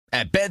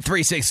At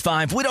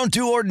Bet365, we don't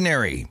do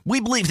ordinary. We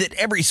believe that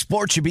every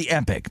sport should be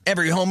epic.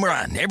 Every home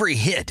run, every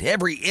hit,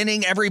 every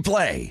inning, every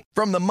play.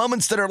 From the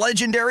moments that are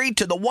legendary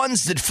to the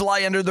ones that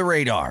fly under the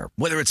radar.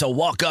 Whether it's a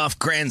walk-off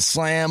grand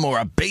slam or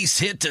a base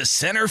hit to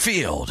center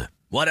field.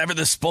 Whatever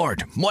the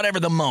sport, whatever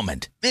the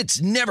moment.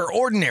 It's never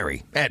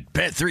ordinary at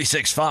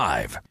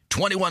Bet365.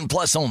 21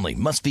 plus only.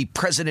 Must be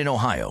present in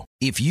Ohio.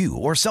 If you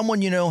or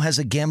someone you know has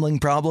a gambling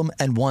problem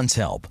and wants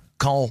help,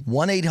 call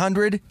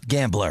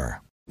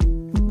 1-800-GAMBLER.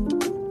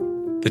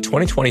 The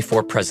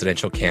 2024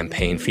 presidential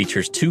campaign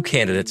features two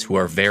candidates who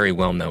are very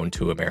well known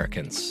to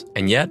Americans.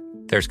 And yet,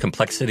 there's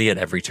complexity at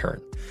every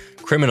turn.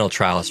 Criminal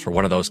trials for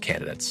one of those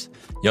candidates.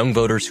 Young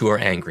voters who are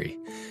angry.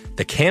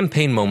 The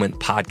Campaign Moment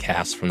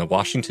podcast from the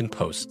Washington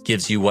Post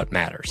gives you what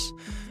matters.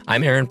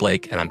 I'm Aaron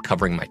Blake, and I'm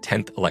covering my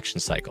 10th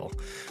election cycle.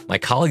 My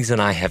colleagues and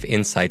I have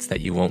insights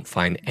that you won't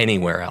find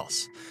anywhere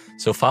else.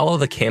 So follow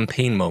The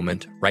Campaign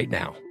Moment right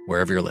now,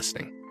 wherever you're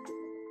listening.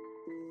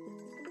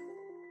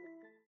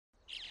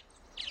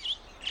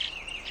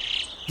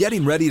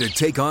 Getting ready to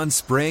take on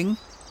spring?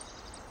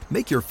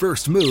 Make your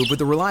first move with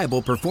the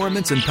reliable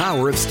performance and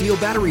power of Steel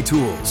battery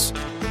tools.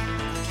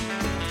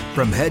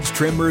 From hedge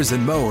trimmers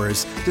and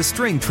mowers to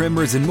string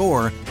trimmers and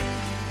more,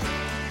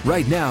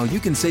 right now you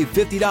can save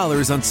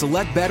 $50 on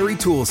select battery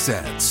tool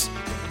sets.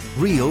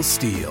 Real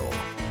Steel.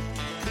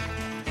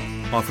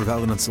 Offer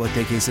valid on select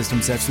AK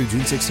system sets through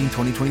June 16,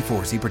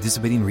 2024. See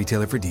participating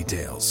retailer for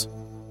details.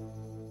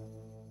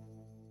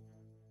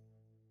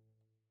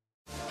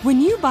 When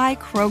you buy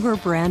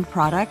Kroger brand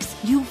products,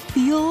 you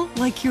feel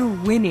like you're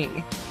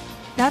winning.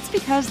 That's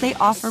because they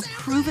offer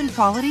proven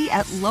quality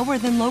at lower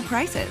than low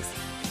prices.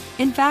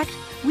 In fact,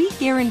 we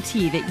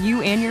guarantee that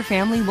you and your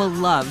family will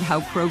love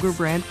how Kroger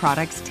brand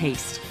products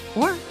taste,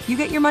 or you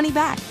get your money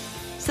back.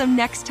 So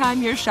next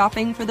time you're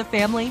shopping for the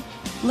family,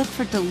 look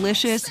for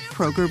delicious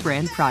Kroger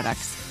brand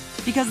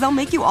products, because they'll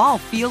make you all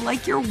feel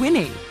like you're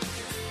winning.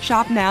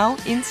 Shop now,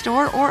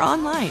 in-store, or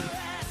online.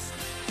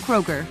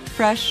 Kroger,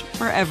 fresh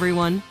for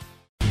everyone.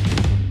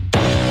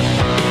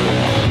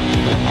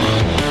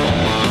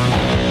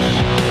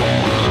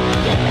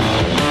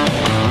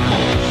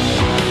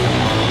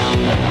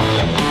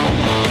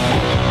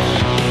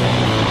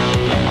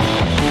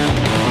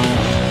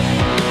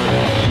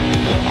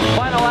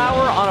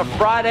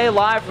 Friday,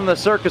 live from the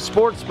Circus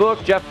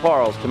Sportsbook. Jeff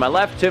Parles to my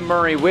left, Tim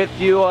Murray with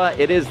you.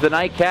 It is the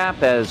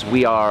nightcap as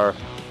we are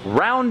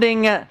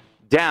rounding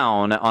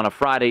down on a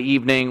Friday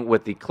evening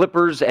with the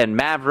Clippers and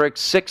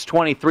Mavericks.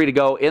 6:23 to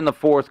go in the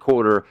fourth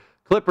quarter.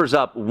 Clippers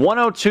up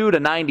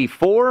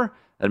 102-94.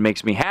 That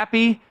makes me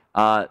happy.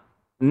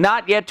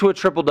 Not yet to a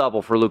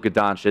triple-double for Luka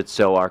Doncic,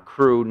 so our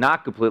crew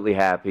not completely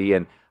happy.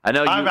 And I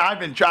know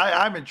I'm in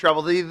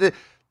trouble. The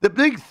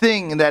big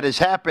thing that has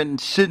happened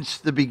since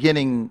the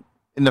beginning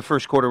in the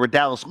first quarter where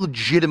Dallas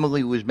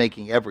legitimately was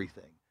making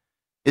everything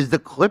is the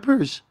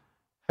Clippers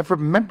have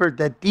remembered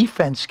that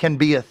defense can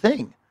be a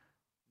thing.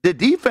 The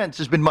defense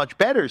has been much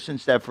better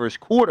since that first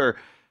quarter,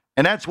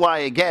 and that's why,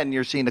 again,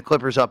 you're seeing the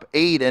Clippers up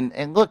 8.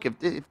 And look, if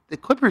the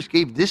Clippers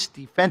gave this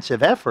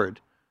defensive effort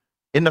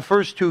in the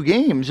first two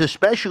games,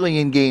 especially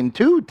in game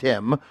 2,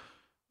 Tim,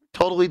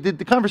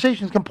 the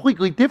conversation is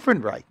completely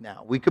different right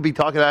now. We could be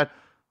talking about,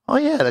 oh,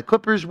 yeah, the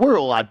Clippers were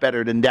a lot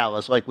better than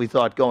Dallas like we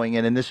thought going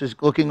in, and this is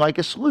looking like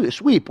a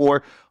sweep.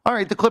 Or, all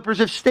right, the Clippers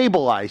have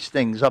stabilized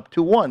things up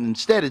 2-1.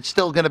 Instead, it's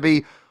still going to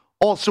be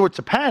all sorts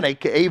of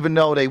panic, even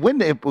though they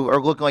are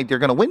looking like they're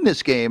going to win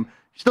this game,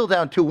 still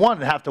down 2-1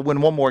 and have to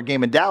win one more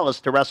game in Dallas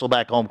to wrestle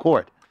back home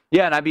court.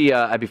 Yeah, and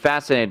I'd be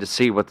fascinated to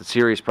see what the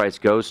series price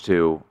goes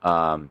to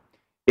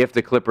if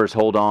the Clippers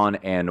hold on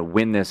and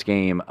win this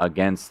game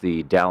against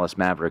the Dallas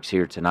Mavericks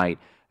here tonight,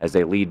 as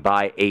they lead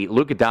by 8.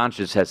 Luka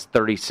Doncic has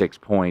 36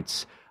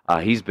 points.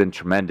 He's been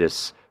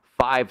tremendous.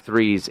 5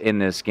 threes in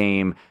this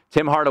game.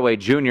 Tim Hardaway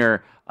Jr.,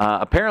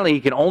 apparently he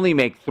can only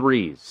make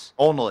threes.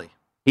 Only.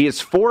 He is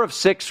 4 of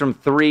 6 from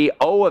 3,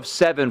 0 of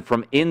 7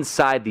 from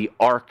inside the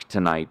arc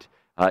tonight,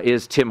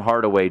 is Tim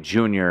Hardaway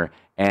Jr.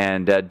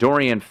 And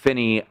Dorian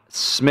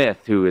Finney-Smith,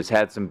 who has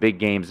had some big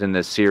games in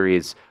this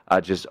series,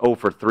 just 0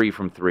 for 3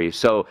 from 3.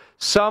 So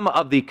some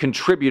of the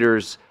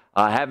contributors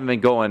haven't been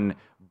going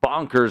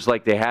bonkers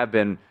like they have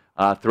been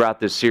throughout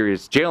this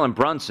series. Jalen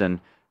Brunson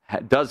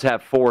does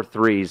have 4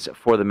 threes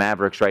for the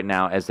Mavericks right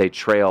now as they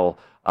trail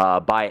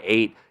by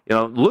 8. You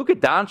know, Luka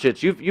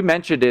Doncic, you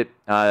mentioned it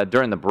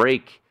during the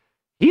break.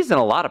 He's in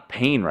a lot of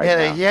pain right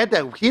now. Yeah,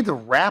 he had the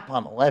wrap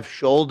on the left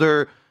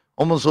shoulder.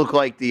 Almost looked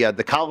like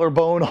the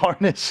collarbone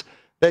harness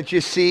that you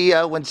see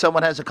when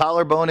someone has a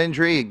collarbone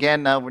injury.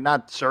 Again, we're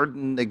not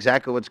certain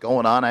exactly what's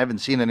going on. I haven't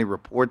seen any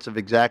reports of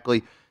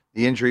exactly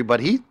the injury, but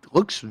he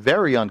looks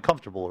very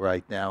uncomfortable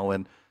right now.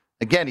 And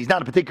again, he's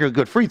not a particularly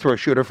good free throw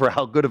shooter for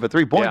how good of a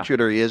three-point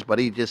shooter he is, but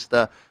he just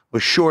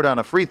was short on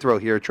a free throw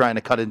here trying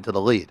to cut into the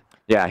lead.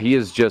 Yeah, he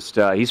is just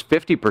he's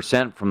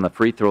 50% from the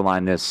free throw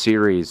line this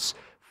series,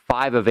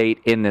 5 of 8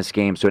 in this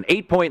game. So an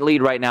 8-point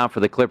lead right now for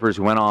the Clippers,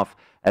 who went off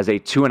as a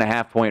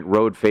 2.5-point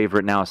road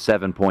favorite, now a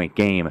 7-point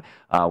game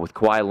with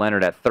Kawhi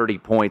Leonard at 30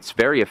 points.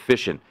 Very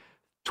efficient,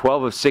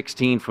 12 of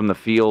 16 from the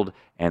field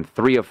and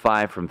 3 of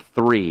 5 from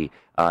 3.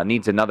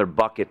 Needs another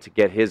bucket to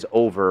get his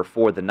over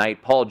for the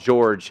night. Paul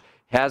George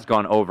has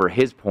gone over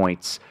his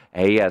points.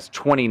 He has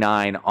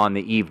 29 on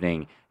the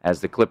evening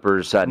as the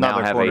Clippers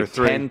now have a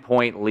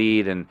 10-point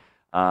lead, and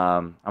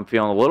I'm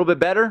feeling a little bit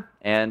better,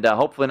 and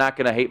hopefully not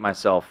going to hate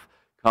myself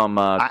come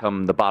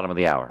the bottom of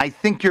the hour. I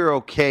think you're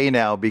okay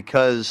now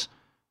because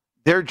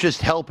they're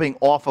just helping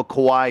off of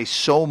Kawhi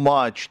so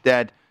much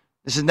that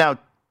this is now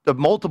the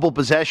multiple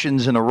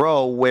possessions in a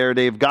row where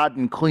they've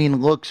gotten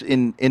clean looks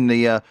in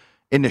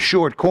the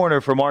short corner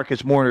for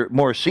Marcus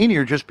Morris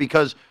Sr. just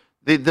because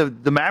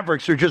the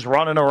Mavericks are just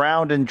running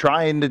around and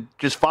trying to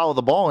just follow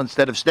the ball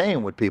instead of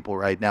staying with people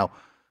right now.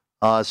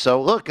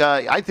 So, look,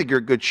 I think you're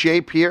in good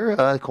shape here.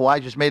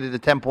 Kawhi just made it a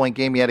 10-point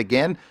game yet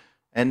again.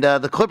 And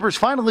the Clippers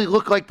finally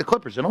look like the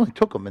Clippers. It only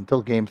took them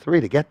until Game 3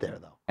 to get there,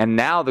 though. And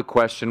now the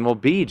question will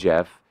be,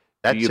 Jeff,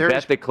 do you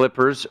bet the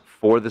Clippers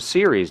for the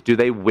series? Do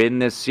they win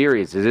this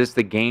series? Is this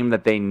the game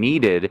that they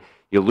needed?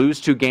 You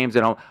lose 2 games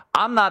at home.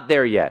 I'm not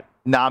there yet.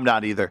 No, I'm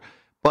not either.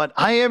 But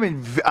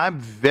I'm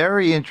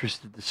very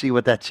interested to see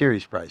what that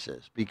series price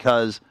is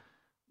because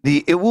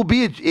it will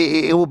be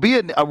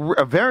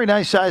a very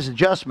nice size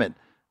adjustment.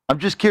 I'm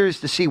just curious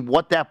to see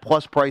what that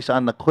plus price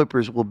on the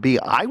Clippers will be.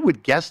 I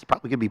would guess it's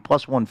probably going to be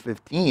plus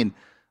 115,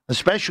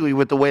 especially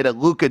with the way that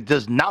Luka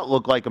does not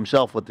look like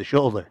himself with the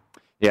shoulder.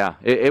 Yeah,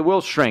 it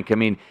will shrink. I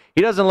mean,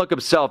 he doesn't look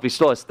himself. He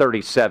still has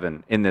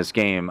 37 in this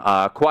game.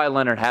 Kawhi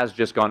Leonard has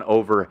just gone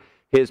over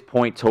his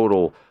point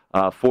total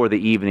for the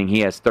evening. He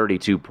has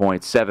 32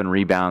 points, 7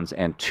 rebounds,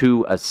 and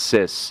 2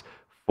 assists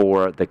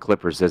for the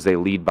Clippers as they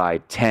lead by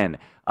 10.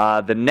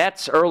 The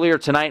Nets earlier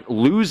tonight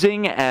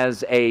losing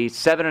as a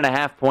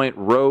 7.5-point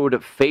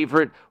road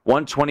favorite,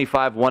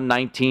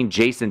 125-119.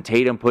 Jason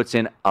Tatum puts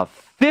in a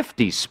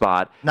 50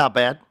 spot. Not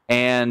bad.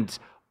 And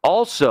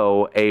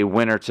also a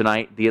winner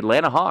tonight, the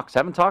Atlanta Hawks.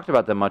 Haven't talked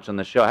about them much on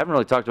the show. I haven't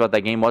really talked about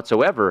that game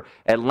whatsoever.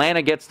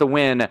 Atlanta gets the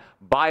win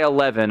by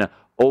 11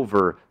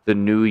 over the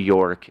New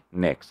York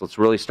Knicks. Let's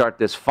really start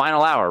this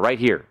final hour right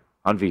here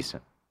on VSiN.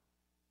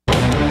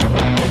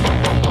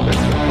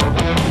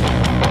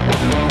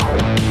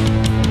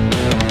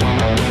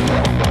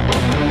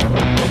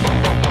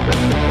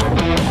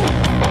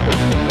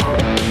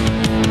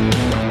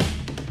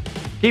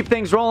 Keep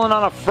things rolling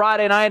on a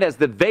Friday night as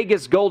the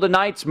Vegas Golden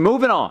Knights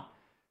moving on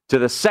to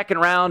the second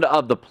round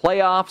of the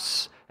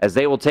playoffs as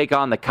they will take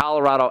on the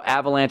Colorado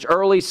Avalanche.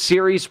 Early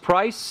series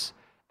price,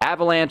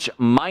 Avalanche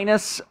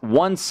minus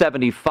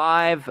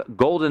 175,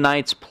 Golden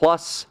Knights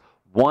plus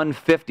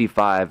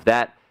 155.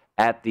 That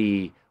at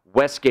the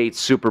Westgate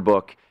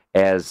Superbook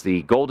as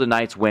the Golden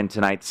Knights win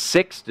tonight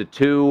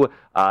 6-2.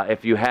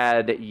 If you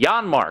had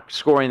Janmark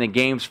scoring the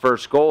game's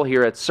first goal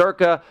here at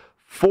Circa,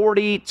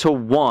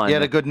 40-1. You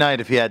had a good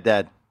night if you had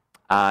that.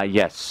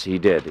 Yes, he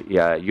did.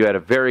 Yeah, you had a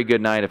very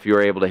good night if you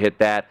were able to hit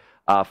that.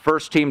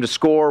 First team to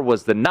score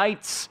was the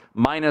Knights,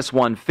 minus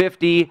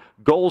 150.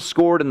 Goals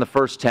scored in the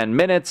first 10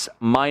 minutes,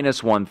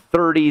 minus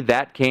 130.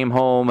 That came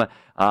home.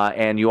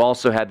 And you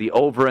also had the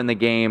over in the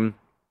game,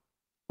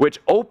 which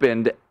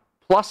opened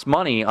plus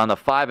money on the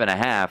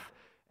 5.5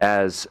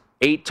 as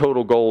 8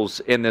 total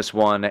goals in this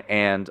one.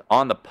 And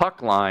on the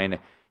puck line,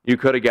 you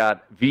could have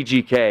got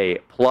VGK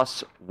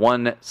plus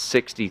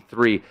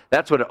 163.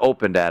 That's what it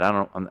opened at.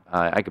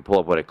 I could pull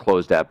up what it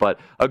closed at. But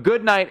a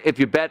good night if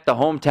you bet the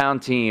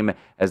hometown team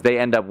as they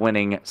end up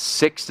winning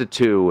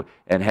 6-2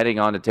 and heading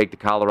on to take the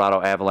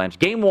Colorado Avalanche.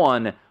 Game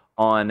 1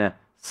 on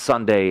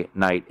Sunday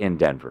night in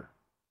Denver.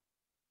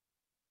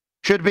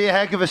 Should be a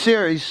heck of a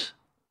series.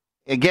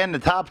 Again, the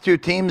top 2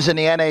 teams in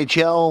the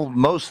NHL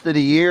most of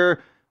the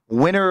year.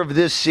 Winner of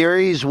this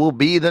series will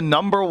be the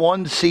number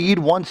 1 seed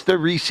once they're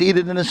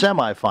reseeded in the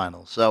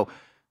semifinals. So,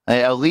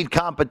 elite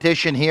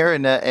competition here.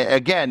 And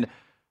again,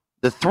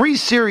 the 3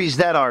 series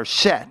that are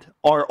set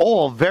are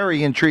all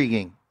very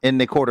intriguing in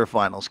the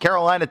quarterfinals.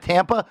 Carolina,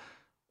 Tampa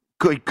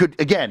could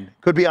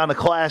be on the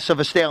class of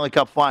a Stanley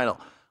Cup final.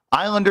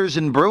 Islanders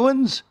and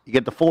Bruins, you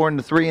get the 4 and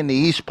the 3 in the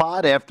East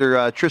pod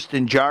after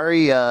Tristan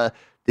Jarry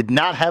did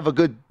not have a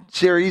good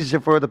series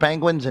for the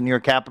Penguins and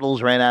your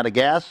Capitals ran out of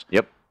gas.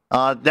 Yep.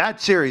 That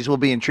series will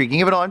be intriguing,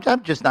 even though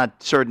I'm just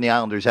not certain the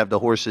Islanders have the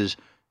horses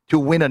to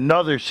win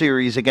another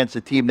series against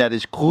a team that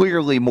is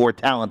clearly more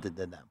talented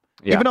than them.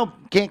 Yeah. Even though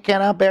can't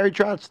out Barry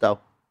Trotz, though.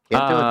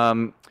 Can't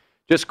do it.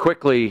 Just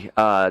quickly,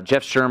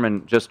 Jeff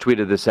Sherman just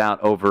tweeted this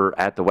out over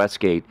at the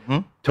Westgate.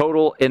 Mm-hmm.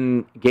 Total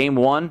in Game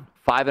 1,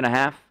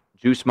 5.5,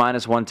 juice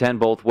minus 110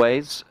 both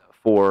ways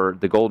for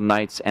the Golden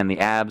Knights and the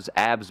Abs.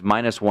 Abs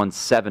minus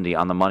 170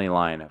 on the money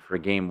line for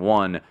Game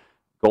 1.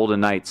 Golden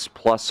Knights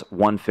plus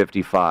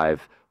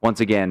 155. Once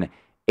again,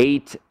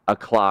 8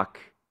 o'clock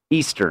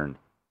Eastern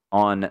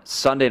on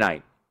Sunday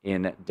night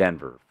in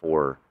Denver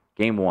for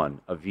Game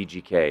 1 of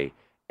VGK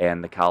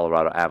and the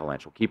Colorado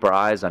Avalanche. We'll keep our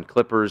eyes on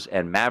Clippers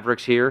and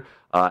Mavericks here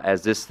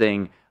as this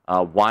thing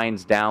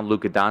winds down.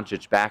 Luka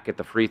Doncic back at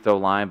the free throw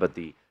line, but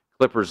the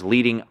Clippers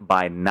leading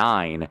by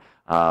 9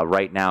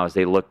 right now as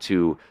they look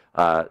to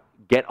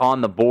get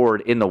on the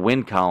board in the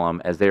win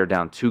column as they are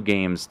down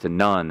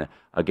 2-0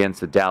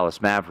 against the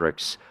Dallas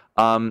Mavericks.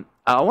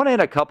 I want to hit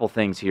a couple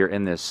things here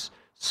in this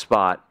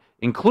spot,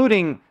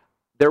 including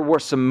there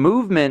was some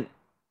movement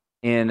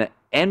in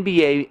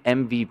NBA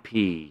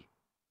MVP,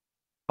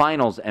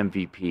 Finals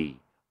MVP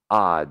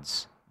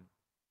odds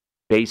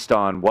based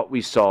on what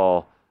we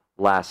saw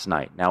last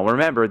night. Now,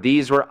 remember,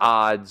 these were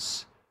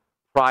odds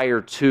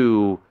prior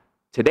to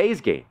today's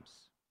games,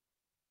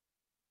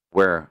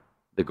 where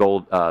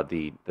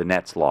the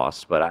Nets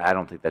lost, but I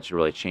don't think that should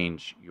really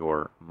change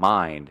your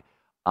mind.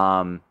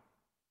 Finals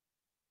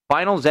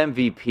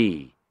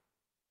MVP,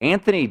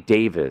 Anthony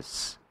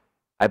Davis,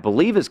 I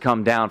believe has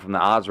come down from the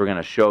odds we're going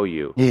to show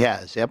you. He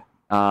has, yep.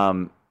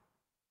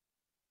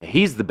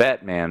 He's the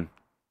bet, man.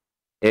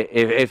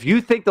 If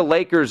you think the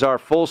Lakers are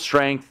full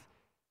strength,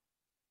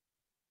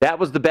 that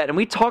was the bet. And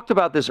we talked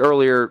about this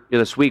earlier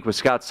this week with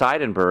Scott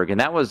Seidenberg, and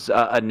that was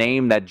a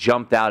name that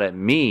jumped out at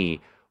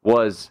me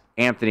was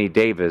Anthony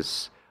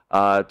Davis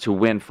to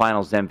win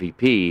Finals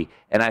MVP.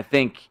 And I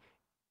think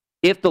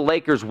if the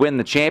Lakers win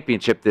the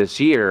championship this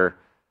year,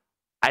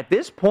 at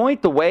this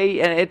point, the way,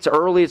 and it's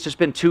early, it's just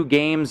been 2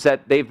 games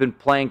that they've been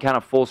playing kind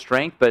of full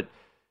strength. But,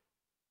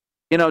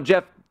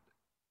 Jeff,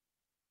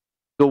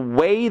 the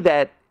way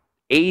that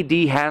AD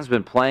has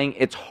been playing,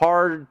 it's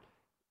hard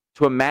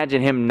to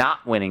imagine him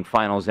not winning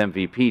Finals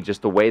MVP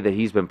just the way that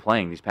he's been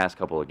playing these past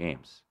couple of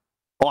games.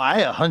 Oh,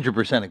 I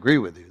 100% agree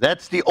with you.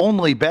 That's the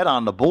only bet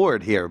on the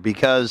board here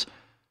because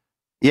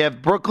you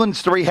have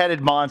Brooklyn's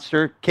 3-headed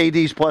monster,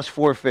 KD's plus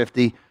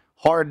 450,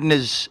 Harden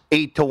is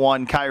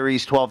 8-1,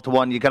 Kyrie's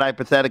 12-1. You could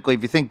hypothetically,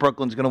 if you think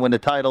Brooklyn's going to win the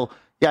title,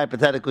 you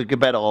hypothetically could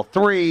bet all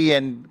 3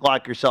 and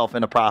lock yourself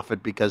in a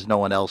profit because no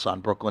one else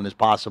on Brooklyn is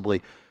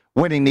possibly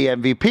winning the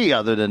MVP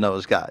other than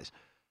those guys.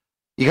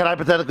 You can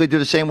hypothetically do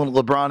the same with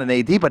LeBron and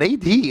AD, but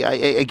AD,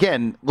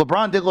 again,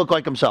 LeBron did look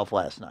like himself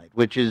last night,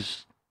 which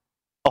is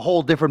a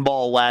whole different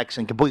ball of wax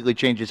and completely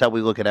changes how we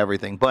look at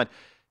everything. But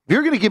if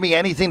you're going to give me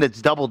anything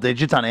that's double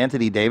digits on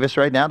Anthony Davis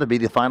right now to be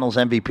the Finals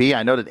MVP,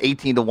 I know that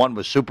 18-1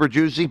 was super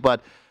juicy,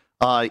 but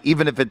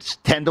even if it's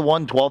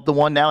 10-1,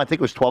 12-1 now, I think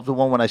it was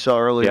 12-1 when I saw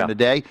earlier in the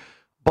day,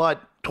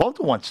 but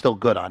 12-1's still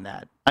good on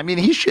that. I mean,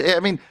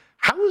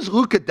 how does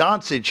Luka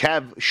Doncic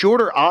have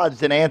shorter odds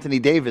than Anthony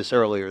Davis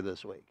earlier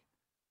this week?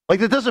 Like,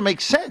 that doesn't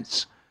make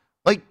sense.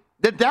 Like,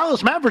 the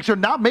Dallas Mavericks are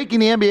not making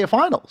the NBA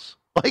Finals.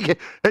 Like,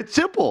 it's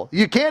simple.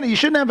 You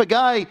shouldn't have a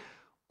guy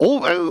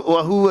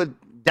who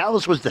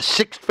Dallas was the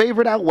 6th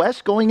favorite out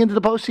west going into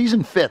the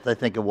postseason, 5th, I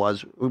think it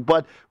was.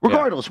 But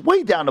regardless,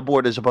 way down the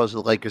board as opposed to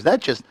the Lakers.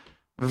 That's just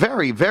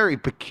very, very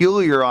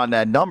peculiar on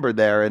that number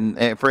there. And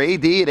for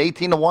AD at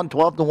 18-1,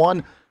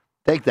 12-1,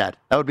 take that.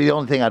 That would be the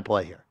only thing I'd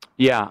play here.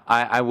 Yeah,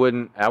 I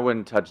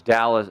wouldn't touch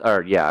Dallas,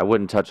 I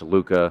wouldn't touch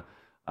Luka.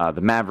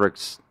 The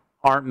Mavericks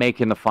aren't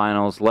making the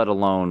finals, let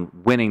alone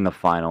winning the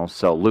finals.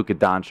 So Luka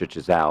Doncic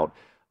is out.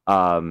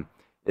 And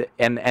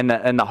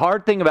the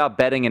hard thing about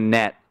betting a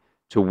net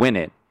to win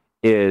it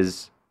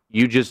is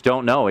you just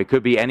don't know. It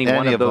could be any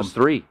one of those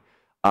 3.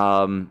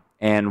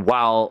 And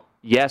while,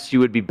 yes, you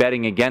would be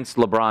betting against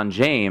LeBron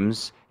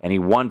James, and he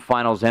won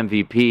Finals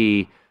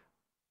MVP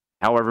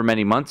however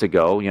many months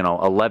ago,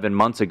 11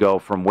 months ago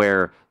from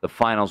where the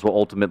finals will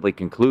ultimately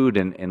conclude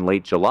in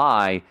late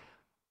July.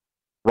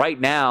 Right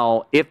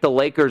now, if the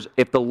Lakers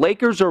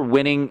are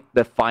winning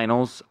the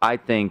finals, I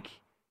think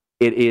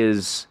it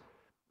is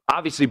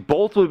obviously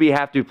both would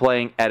have to be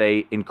playing at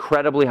an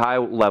incredibly high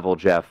level,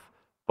 Jeff.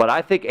 But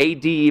I think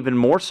AD even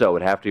more so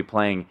would have to be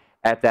playing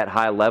at that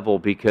high level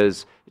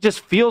because it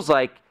just feels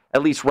like,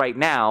 at least right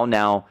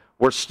now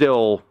we're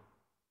still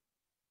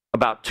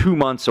about 2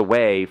 months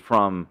away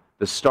from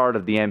the start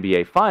of the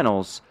NBA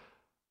Finals.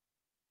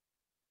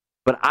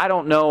 But I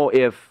don't know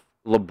if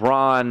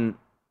LeBron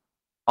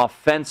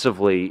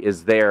offensively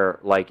is there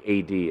like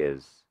AD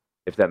is,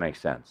 if that makes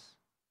sense.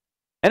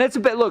 And it's a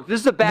bit. Look, this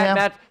is a bad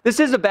match. This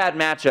is a bad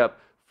matchup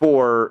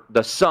for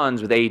the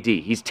Suns with AD.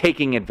 He's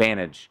taking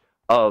advantage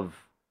of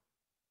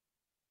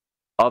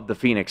the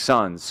Phoenix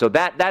Suns. So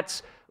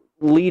that's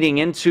leading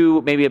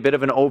into maybe a bit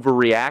of an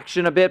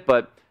overreaction a bit.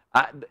 But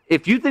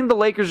if you think the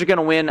Lakers are going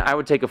to win, I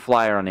would take a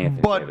flyer on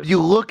Anthony Davis. But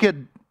you look at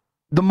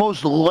the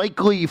most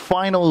likely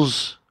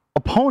finals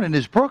opponent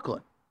is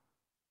Brooklyn.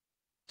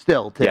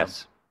 Still, Tim.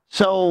 Yes.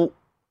 So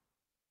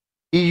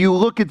you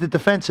look at the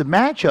defensive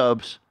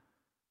matchups,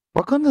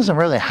 Brooklyn doesn't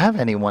really have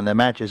anyone that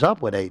matches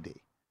up with AD.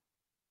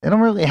 They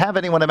don't really have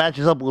anyone that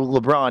matches up with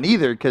LeBron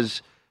either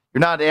because you're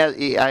not.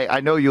 I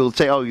know you'll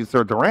say, oh, you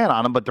throw Durant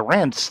on him, but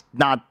Durant's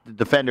not the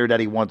defender that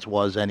he once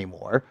was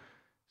anymore.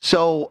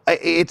 So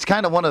it's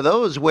kind of one of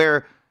those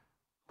where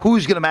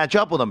who's going to match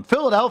up with him?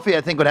 Philadelphia,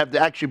 I think, would have to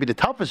actually be the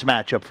toughest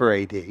matchup for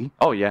AD.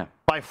 Oh, yeah.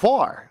 By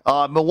far.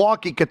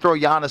 Milwaukee could throw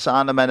Giannis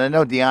on him, and I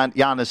know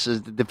Giannis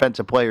is the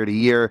defensive player of the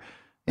year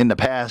in the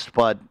past,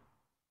 but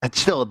it's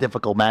still a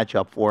difficult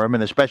matchup for him,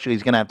 and especially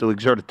he's going to have to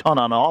exert a ton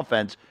on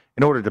offense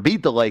in order to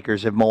beat the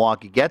Lakers if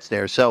Milwaukee gets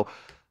there. So,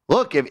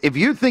 look, if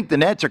you think the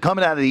Nets are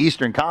coming out of the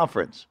Eastern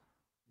Conference,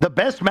 the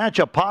best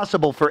matchup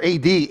possible for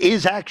AD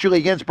is actually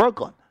against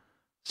Brooklyn.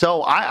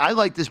 So I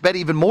like this bet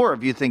even more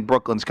if you think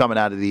Brooklyn's coming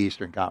out of the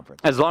Eastern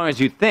Conference. As long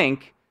as you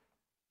think,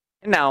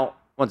 now,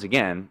 once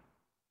again,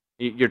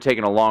 you're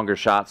taking a longer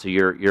shot, so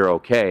you're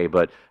okay.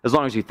 But as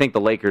long as you think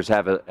the Lakers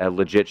have a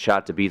legit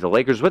shot to beat the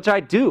Lakers, which I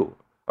do.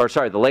 Or,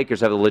 sorry, the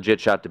Lakers have a legit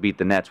shot to beat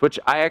the Nets, which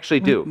I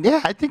actually do.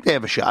 Yeah, I think they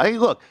have a shot. Hey,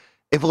 look,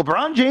 if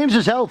LeBron James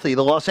is healthy,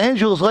 the Los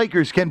Angeles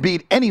Lakers can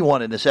beat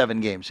anyone in a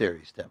 7-game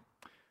series, Tim.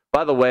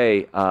 By the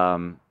way,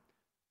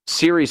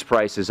 series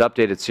prices,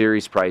 updated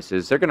series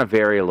prices, they're going to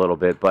vary a little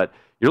bit, but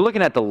you're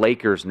looking at the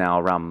Lakers now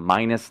around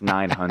minus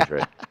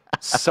 900.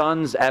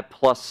 Suns at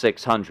plus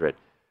 600.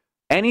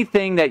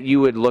 Anything that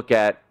you would look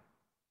at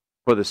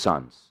for the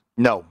Suns?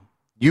 No.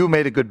 You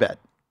made a good bet.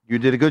 You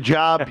did a good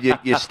job.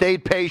 You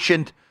stayed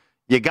patient.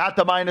 You got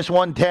the minus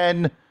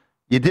 110.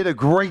 You did a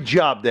great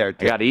job there,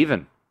 Tim. I got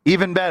even.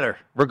 Even better,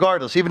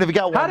 regardless. Even if you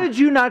got one. How did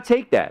you not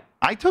take that?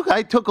 I took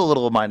a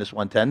little of minus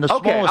 110. The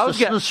Okay, smallest,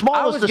 the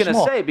smallest. I was going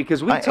to say,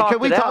 because we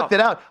talked it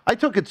out. I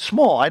took it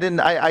small. I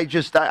didn't. I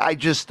just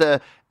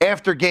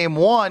after game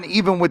one,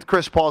 even with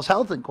Chris Paul's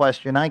health in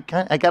question, I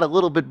got a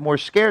little bit more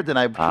scared than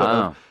I should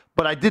have.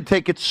 But I did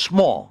take it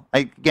small.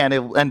 Again,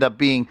 it'll end up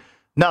being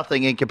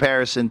nothing in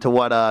comparison to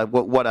what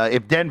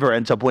if Denver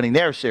ends up winning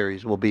their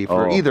series will be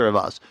for either of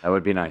us. That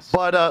would be nice.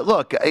 But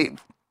look,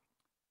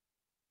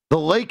 the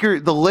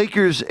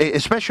Lakers,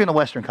 especially in the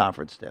Western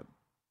Conference, Tim,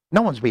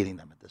 no one's beating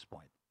them at this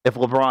point. If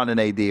LeBron and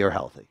AD are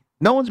healthy,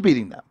 no one's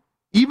beating them.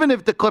 Even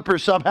if the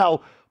Clippers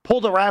somehow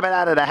pull the rabbit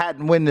out of the hat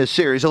and win this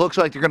series, it looks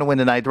like they're going to win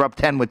tonight. They're up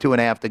 10 with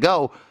 2.5 to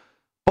go.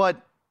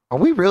 But are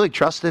we really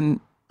trusting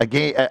a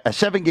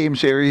 7-game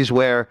series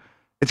where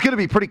it's going to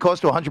be pretty close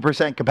to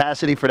 100%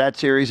 capacity for that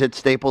series at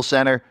Staples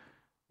Center,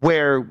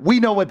 where we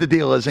know what the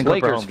deal is in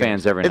Lakers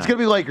fans every night. It's going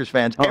to be Lakers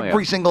fans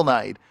every single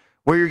night,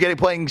 where you're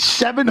playing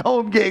 7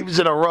 home games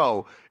in a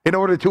row in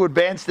order to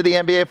advance to the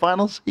NBA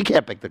Finals. You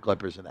can't pick the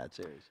Clippers in that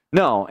series.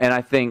 No, and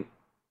I think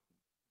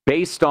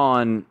based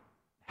on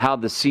how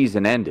the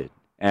season ended,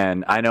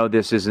 and I know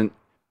this isn't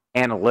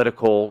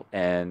analytical,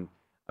 and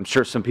I'm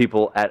sure some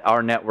people at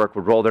our network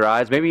would roll their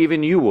eyes, maybe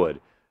even you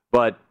would,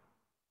 but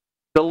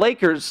the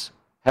Lakers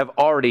have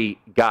already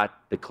got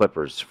the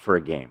Clippers for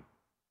a game.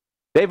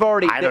 They've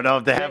already. I don't know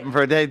if they have them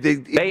for they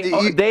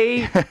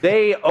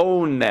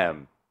own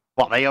them.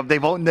 Well,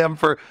 they've owned them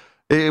for.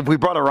 If we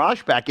brought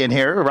Arash back in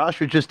here, Arash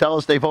would just tell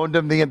us they've owned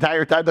them the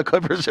entire time the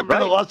Clippers have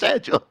been in Los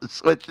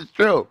Angeles, which is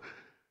true.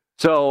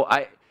 So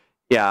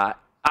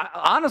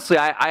honestly,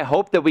 I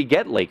hope that we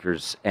get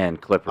Lakers and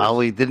Clippers. Well,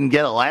 we didn't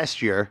get it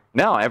last year.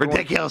 No,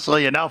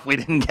 ridiculously enough, we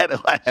didn't get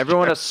it last year.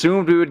 Everyone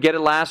assumed we would get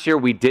it last year.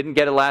 We didn't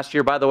get it last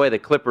year. By the way, the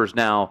Clippers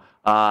now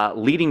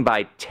leading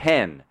by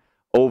 10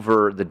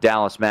 over the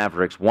Dallas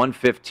Mavericks,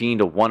 115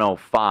 to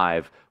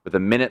 105, with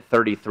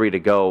 1:33 to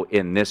go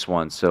in this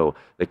one. So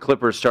the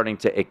Clippers starting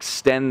to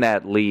extend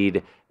that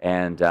lead,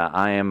 and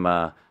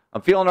I'm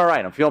feeling all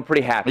right. I'm feeling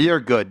pretty happy. You're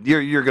good.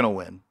 You're going to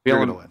win.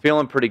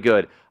 Feeling pretty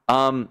good.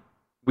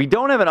 We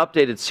don't have an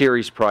updated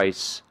series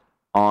price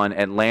on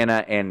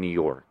Atlanta and New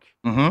York.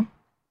 Mm-hmm.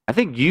 I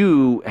think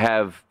you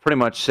have pretty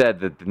much said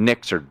that the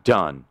Knicks are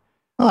done.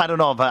 Well, I don't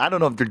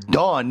know if they're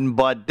done,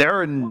 but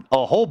they're in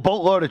a whole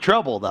boatload of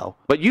trouble, though.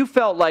 But you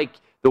felt like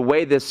the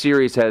way this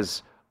series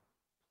has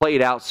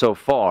played out so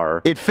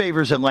far, it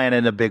favors Atlanta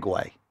in a big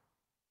way,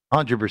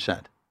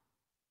 100%.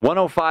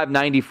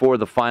 105-94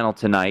 the final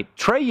tonight.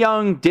 Trae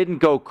Young didn't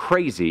go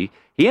crazy.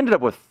 He ended up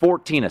with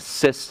 14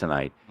 assists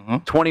tonight,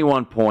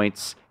 21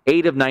 points,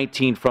 8 of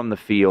 19 from the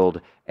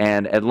field,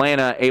 and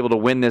Atlanta able to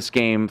win this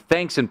game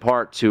thanks in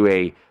part to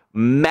a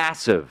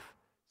massive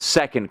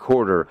second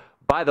quarter.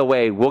 By the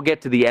way, we'll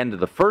get to the end of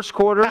the first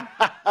quarter.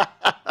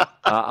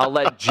 I'll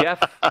let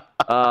Jeff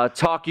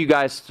talk you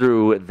guys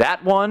through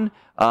that one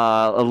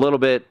a little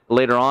bit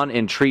later on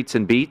in Treats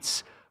and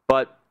Beats.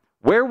 But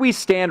where we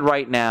stand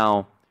right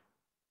now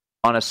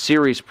on a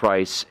series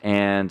price,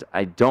 and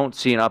I don't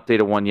see an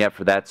updated one yet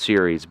for that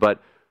series,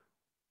 but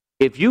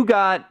if you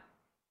got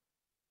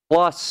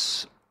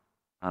plus,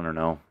 I don't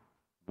know,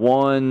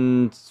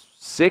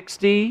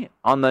 160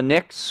 on the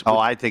Knicks. Oh,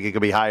 I think it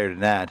could be higher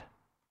than that.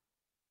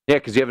 Yeah,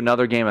 because you have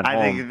another game at home.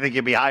 I think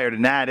it'd be higher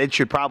than that. It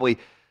should probably,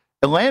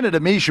 Atlanta to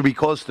me should be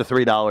close to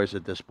 $3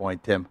 at this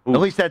point, Tim. Ooh.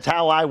 At least that's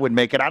how I would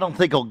make it. I don't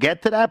think he'll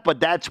get to that, but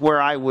that's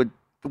where I would.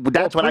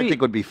 That's what I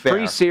think would be fair.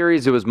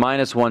 Pre-series, it was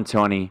minus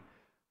 120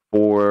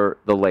 for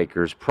the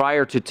Lakers.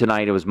 Prior to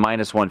tonight, it was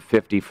minus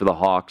 150 for the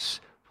Hawks,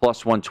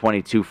 plus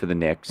 122 for the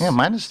Knicks. Yeah,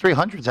 minus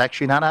 300 is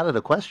actually not out of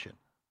the question.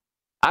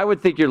 I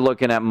would think you're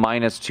looking at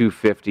minus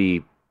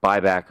 250,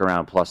 buyback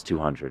around plus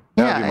 200.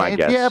 That would be my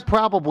guess. Yeah,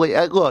 probably.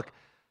 Look,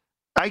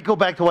 I go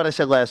back to what I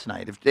said last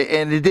night,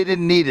 and they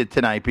didn't need it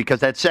tonight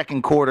because that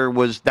second quarter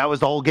was the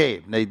whole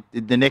game.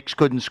 The Knicks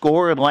couldn't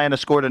score. Atlanta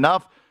scored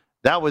enough.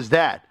 That was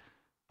that.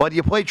 But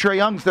you play Trae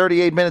Young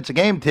 38 minutes a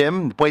game,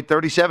 Tim. You played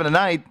 37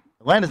 tonight.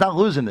 Atlanta's not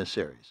losing this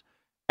series.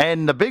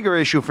 And the bigger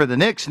issue for the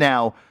Knicks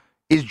now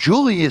is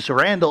Julius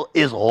Randle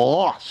is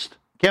lost.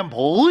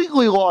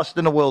 Completely lost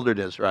in the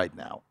wilderness right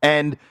now.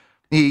 And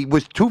he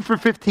was 2 for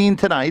 15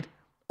 tonight,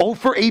 0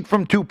 for 8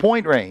 from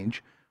 2-point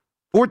range,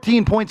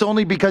 14 points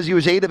only because he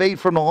was 8 of 8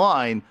 from the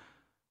line.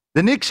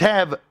 The Knicks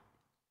have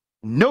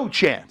no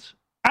chance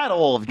at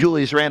all if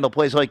Julius Randle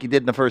plays like he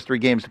did in the first 3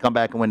 games to come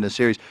back and win this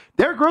series.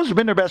 Derrick Rose has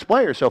been their best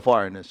player so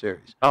far in this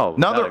series. Oh,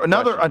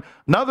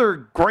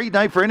 another great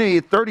night for any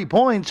 30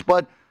 points,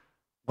 but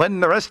when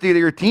the rest of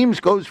your teams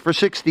goes for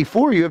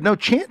 64, you have no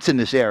chance in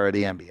this era of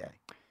the NBA.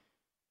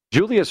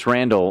 Julius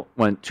Randle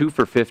went 2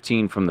 for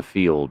 15 from the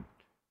field.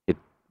 It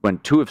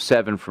went 2 of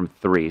 7 from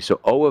 3, so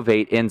 0 of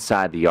 8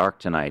 inside the arc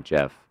tonight,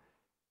 Jeff.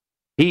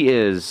 He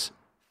is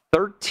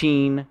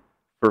 13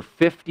 for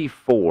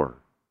 54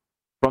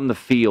 from the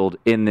field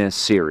in this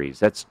series.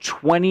 That's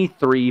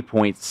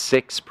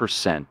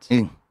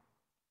 23.6%.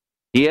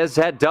 He has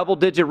had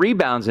double-digit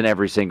rebounds in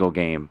every single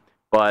game,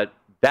 but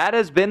that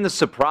has been the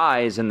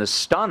surprise and the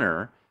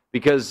stunner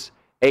because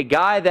a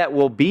guy that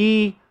will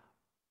be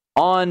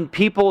on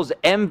people's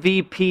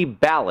MVP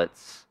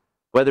ballots,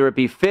 whether it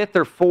be 5th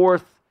or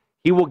 4th,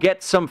 he will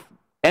get some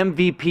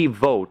MVP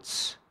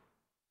votes.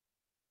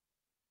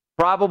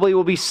 Probably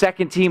will be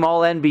second-team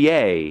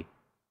All-NBA.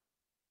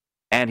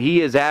 And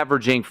he is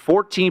averaging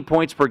 14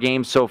 points per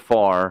game so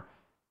far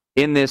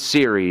in this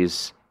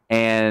series,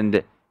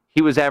 and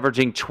he was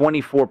averaging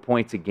 24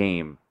 points a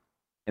game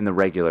in the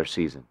regular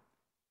season.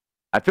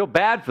 I feel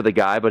bad for the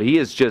guy, but he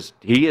has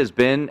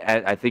been,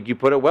 I think you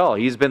put it well,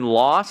 he's been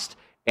lost,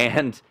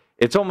 and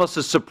it's almost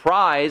a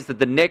surprise that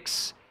the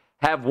Knicks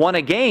have won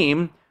a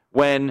game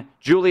when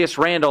Julius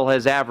Randle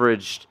has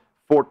averaged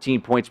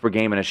 14 points per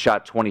game and has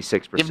shot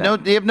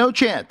 26%. You have no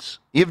chance.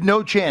 You have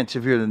no chance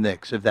if you're the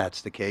Knicks, if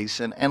that's the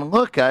case. And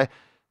look,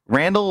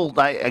 Randle,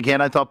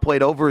 I thought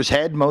played over his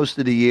head most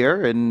of the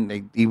year,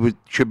 and he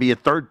should be a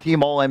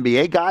third-team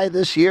All-NBA guy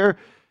this year.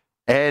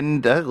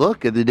 And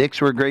look, the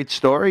Knicks were a great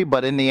story,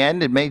 but in the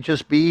end, it may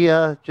just be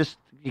you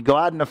go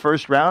out in the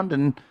first round,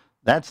 and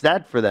that's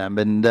that for them.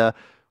 And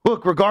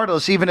look,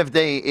 regardless, even if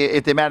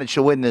they manage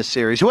to win this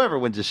series, whoever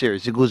wins the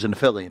series, they're losing to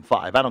Philly in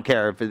 5. I don't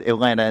care if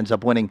Atlanta ends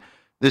up winning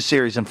this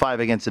series in 5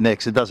 against the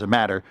Knicks. It doesn't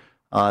matter.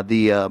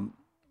 The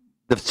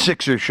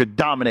Sixers should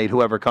dominate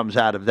whoever comes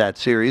out of that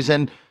series.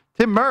 And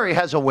Tim Murray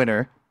has a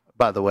winner,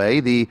 by the way.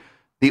 The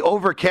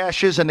over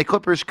cashes and the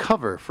Clippers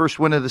cover. First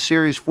win of the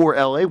series for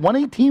LA.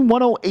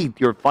 118-108,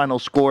 your final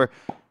score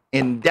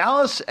in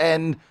Dallas.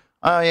 And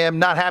I am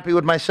not happy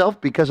with myself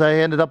because I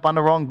ended up on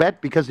the wrong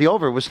bet because the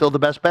over was still the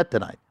best bet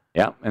tonight.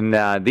 Yeah,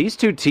 and these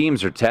two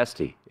teams are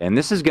testy, and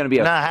this is going to be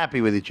not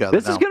happy with each other.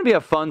 This is going to be a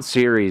fun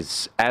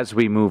series as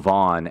we move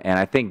on, and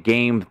I think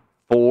Game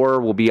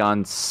 4 will be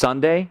on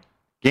Sunday.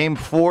 Game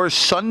 4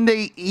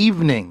 Sunday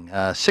evening,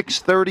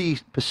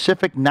 6:30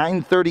 Pacific,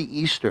 9:30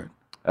 Eastern.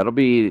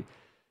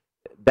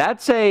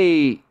 That's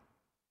a.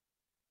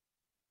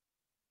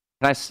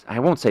 I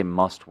won't say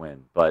must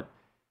win, but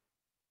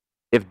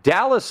if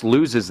Dallas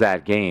loses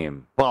that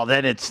game, well,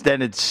 then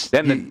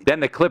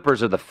the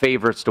Clippers are the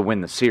favorites to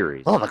win the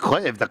series. Well,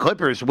 if the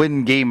Clippers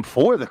win Game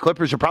 4, the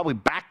Clippers are probably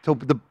back to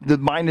the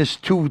minus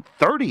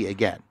 230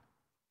 again.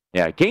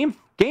 Yeah, Game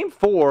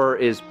 4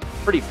 is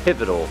pretty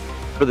pivotal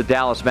for the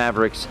Dallas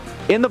Mavericks.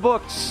 In the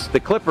books,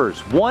 the Clippers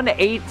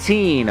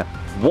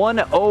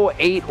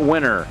 118-108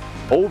 winner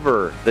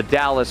over the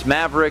Dallas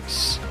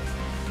Mavericks.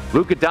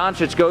 Luka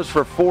Doncic goes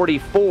for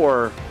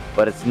 44,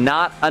 but it's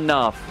not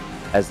enough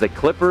as the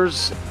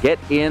Clippers get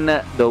in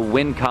the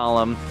win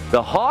column.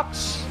 The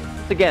Hawks,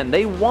 again,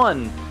 they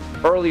won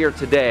earlier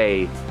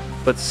today,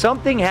 but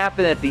something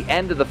happened at the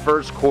end of the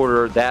first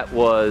quarter that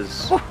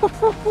was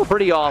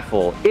pretty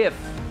awful if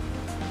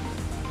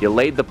you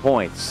laid the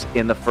points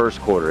in the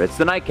first quarter. It's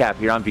the Nightcap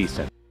here on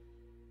VSiN.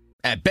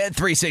 At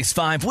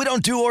Bet365, we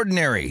don't do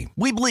ordinary.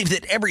 We believe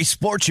that every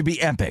sport should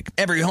be epic.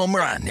 Every home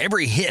run,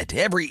 every hit,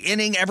 every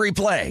inning, every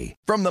play.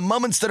 From the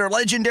moments that are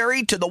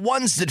legendary to the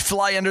ones that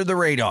fly under the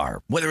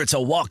radar. Whether it's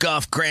a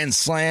walk-off grand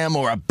slam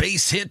or a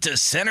base hit to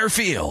center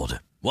field.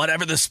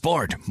 Whatever the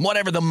sport,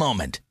 whatever the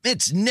moment.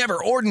 It's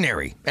never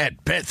ordinary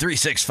at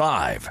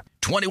Bet365.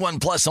 21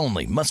 plus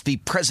only. Must be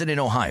present in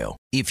Ohio.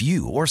 If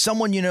you or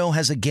someone you know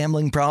has a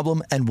gambling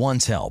problem and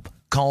wants help,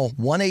 call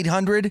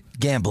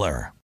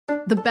 1-800-GAMBLER.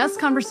 The best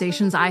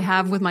conversations I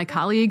have with my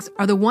colleagues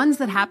are the ones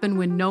that happen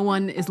when no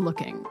one is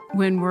looking,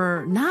 when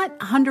we're not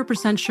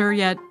 100% sure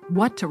yet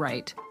what to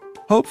write.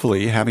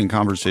 Hopefully, having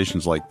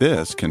conversations like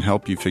this can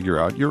help you figure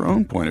out your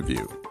own point of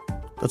view.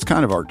 That's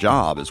kind of our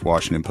job as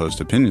Washington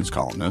Post opinions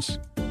columnists.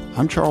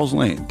 I'm Charles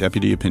Lane,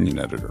 Deputy Opinion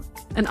Editor.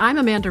 And I'm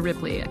Amanda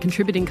Ripley, a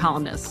contributing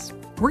columnist.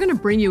 We're going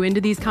to bring you into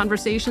these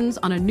conversations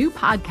on a new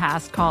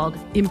podcast called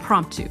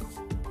Impromptu.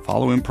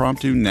 Follow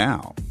Impromptu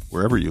now,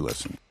 wherever you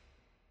listen.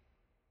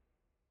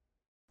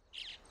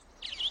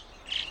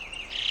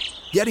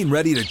 Getting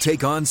ready to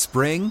take on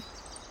spring?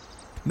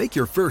 Make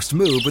your first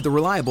move with the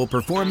reliable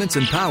performance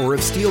and power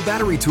of Steel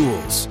battery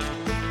tools.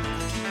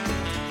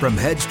 From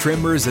hedge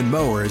trimmers and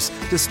mowers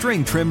to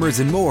string trimmers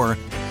and more,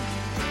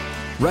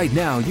 right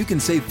now you can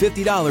save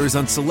 $50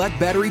 on select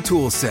battery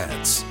tool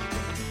sets.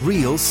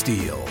 Real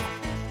Steel.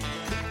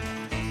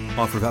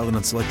 Offer valid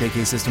on select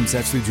AK system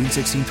sets through June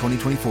 16,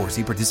 2024.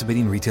 See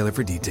participating retailer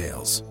for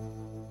details.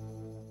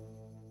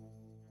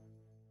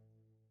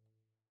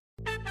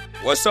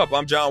 What's up?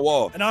 I'm John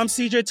Wall. And I'm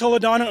CJ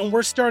Toledano, and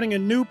we're starting a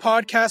new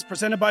podcast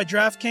presented by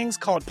DraftKings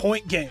called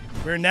Point Game.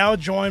 We're now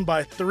joined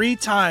by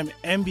 3-time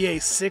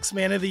NBA Sixth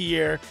Man of the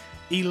Year,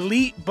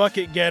 elite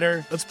bucket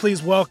getter. Let's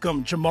please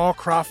welcome Jamal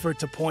Crawford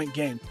to Point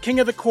Game. King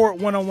of the Court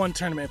one-on-one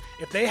tournament.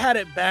 If they had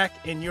it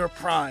back in your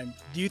prime,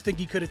 do you think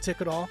you could have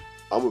took it all?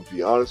 I'm going to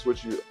be honest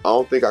with you. I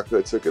don't think I could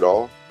have took it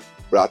all,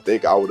 but I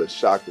think I would have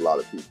shocked a lot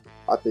of people.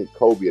 I think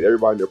Kobe and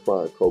everybody in their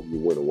prime, Kobe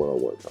would win a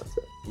one-on-one contest.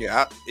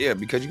 Yeah,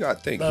 because you got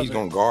to think, he's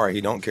going to guard.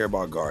 He don't care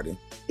about guarding.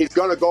 He's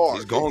going to guard.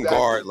 He's going to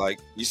guard. Like,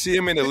 you see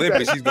him in the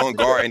Olympics, he's going to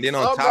guard. And then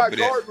on top of that. I'm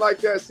not guarding like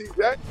that,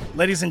 CJ.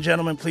 Ladies and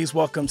gentlemen, please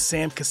welcome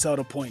Sam Cassell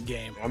to Point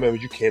Game. I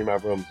remember you came to my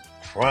room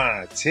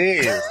crying,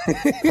 tears,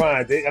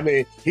 crying. I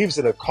mean, he was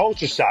in a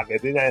culture shock. And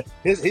then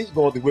he's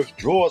going through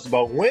withdrawals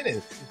about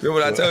winning.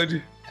 Remember what I told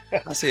you?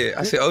 I said,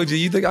 OG,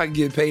 you think I can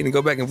get paid and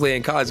go back and play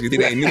in college because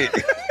it ain't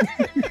it?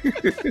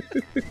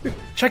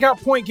 Check out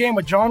Point Game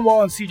with John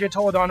Wall and CJ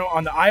Toledano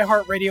on the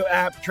iHeartRadio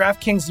app,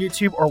 DraftKings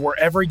YouTube, or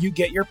wherever you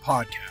get your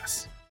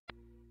podcasts.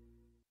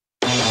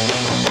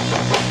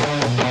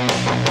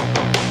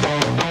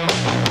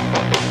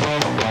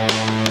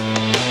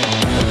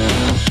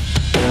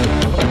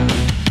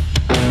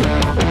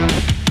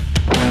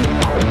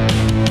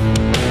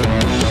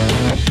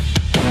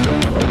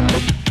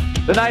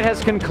 The night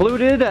has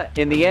concluded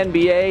in the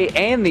NBA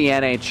and the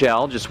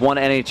NHL. Just one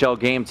NHL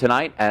game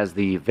tonight as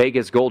the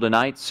Vegas Golden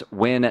Knights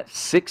win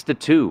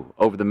 6-2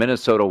 over the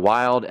Minnesota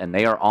Wild, and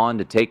they are on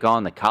to take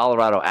on the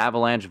Colorado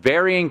Avalanche.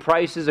 Varying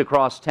prices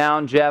across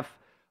town, Jeff.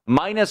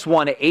 Minus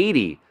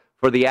 180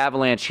 for the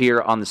Avalanche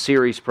here on the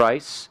series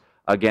price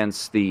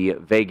against the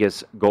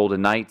Vegas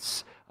Golden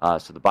Knights.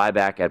 So the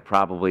buyback at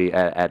probably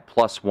at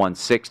plus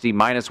 160.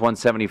 Minus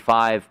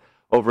 175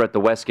 over at the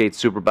Westgate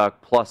Superbuck,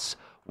 plus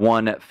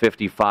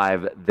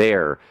 155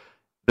 there.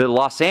 The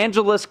Los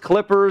Angeles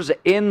Clippers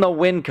in the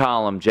win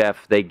column,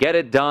 Jeff. They get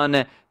it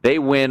done. They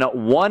win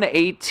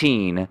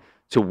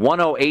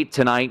 118-108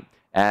 tonight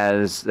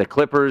as the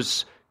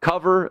Clippers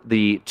cover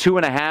the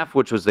 2.5,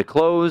 which was the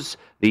close.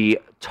 The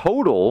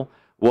total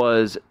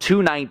was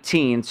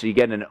 219, so you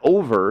get an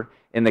over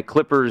in the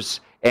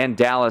Clippers and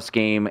Dallas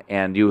game,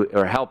 and you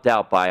are helped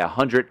out by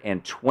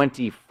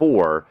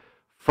 124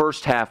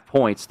 first half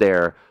points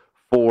there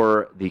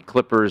for the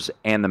Clippers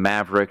and the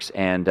Mavericks.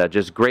 And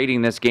just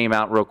grading this game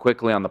out real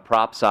quickly on the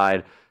prop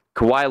side,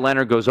 Kawhi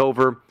Leonard goes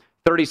over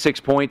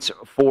 36 points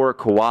for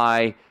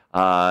Kawhi,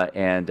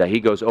 and he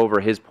goes over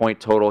his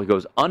point total. He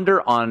goes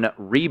under on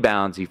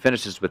rebounds. He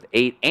finishes with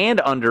 8, and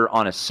under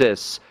on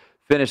assists,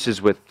 finishes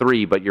with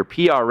 3. But your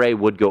PRA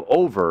would go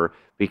over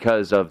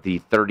because of the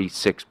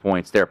 36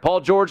 points there.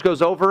 Paul George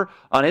goes over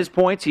on his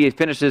points. He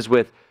finishes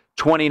with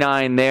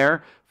 29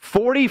 there.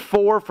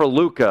 44 for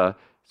Luka.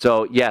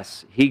 So,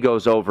 yes, he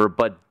goes over,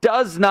 but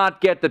does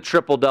not get the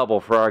triple-double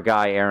for our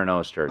guy, Aaron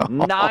Oster.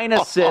 9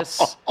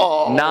 assists,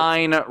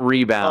 9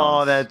 rebounds.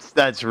 Oh,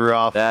 that's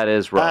rough. That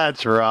is rough.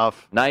 That's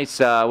rough. Nice,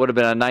 would have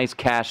been a nice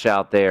cash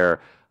out there.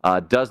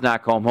 Does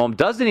not come home.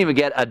 Doesn't even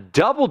get a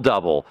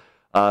double-double.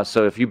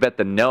 So if you bet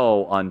the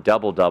no on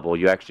double-double,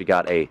 you actually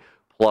got a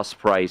plus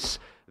price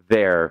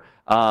there.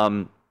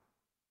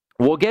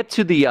 We'll get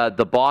to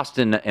the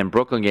Boston and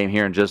Brooklyn game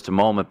here in just a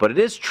moment, but it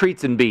is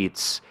treats and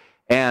beats.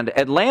 And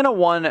Atlanta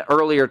won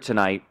earlier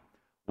tonight,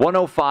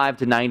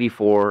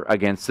 105-94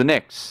 against the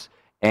Knicks.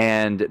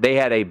 And they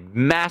had a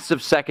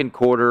massive second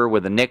quarter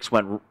where the Knicks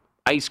went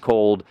ice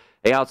cold.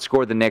 They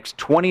outscored the Knicks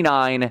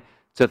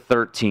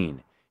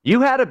 29-13.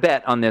 You had a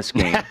bet on this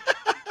game,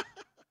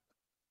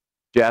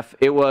 Jeff.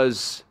 It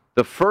was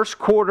the first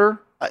quarter.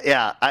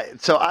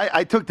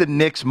 I took the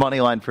Knicks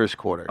money line first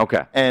quarter.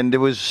 Okay. And it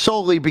was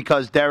solely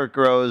because Derrick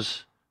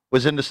Rose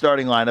was in the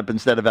starting lineup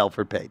instead of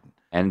Elfrid Payton.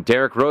 And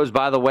Derrick Rose,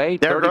 by the way, 30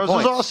 Derrick Rose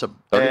points. was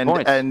awesome. 30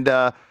 points. And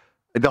the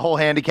whole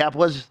handicap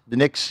was the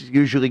Knicks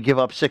usually give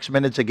up 6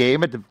 minutes a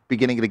game at the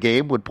beginning of the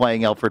game with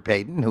playing Elfrid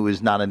Payton, who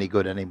is not any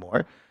good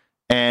anymore.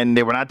 And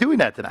they were not doing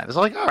that tonight. I was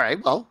like, all right,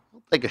 well,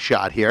 we'll take a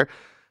shot here.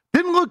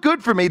 Didn't look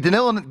good for me.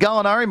 Danilo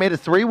Gallinari made a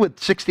 3 with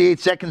 68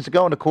 seconds to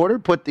go in the quarter,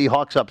 put the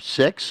Hawks up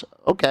 6.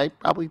 Okay,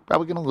 probably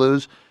going to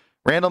lose.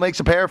 Randall makes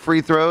a pair of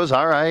free throws.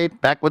 All right,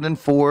 back within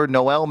 4.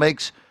 Noel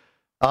makes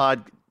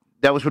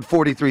that was with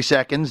 43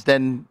 seconds.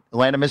 Then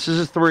Atlanta misses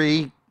a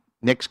 3.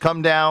 Knicks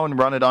come down,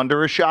 run it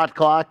under a shot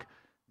clock.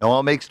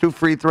 Noel makes 2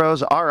 free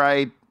throws. All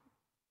right,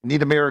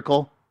 need a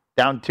miracle.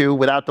 Down 2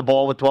 without the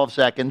ball with 12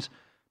 seconds.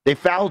 They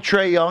foul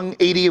Trae Young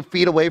 80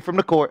 feet away from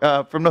the court,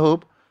 from the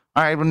hoop.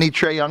 All right, we'll need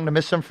Trae Young to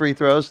miss some free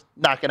throws.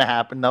 Not going to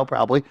happen, though,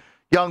 probably.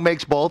 Young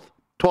makes both.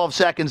 12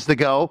 seconds to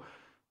go.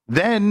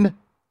 Then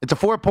it's a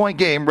 4-point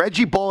game.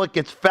 Reggie Bullock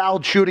gets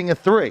fouled shooting a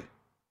 3.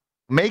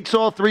 Makes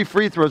all 3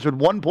 free throws with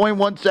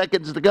 1.1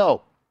 seconds to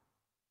go.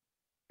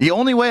 The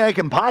only way I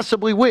can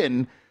possibly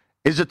win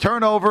is a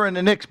turnover in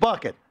the Knicks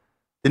bucket.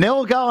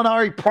 Danilo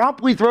Gallinari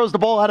promptly throws the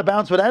ball out of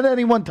bounds without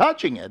anyone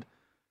touching it.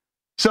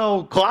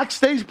 So clock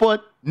stays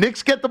put.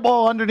 Knicks get the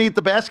ball underneath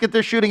the basket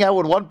they're shooting at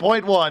with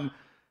 1.1.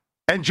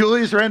 And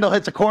Julius Randle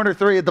hits a corner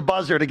 3 at the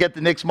buzzer to get the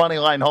Knicks money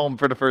line home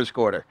for the first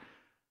quarter.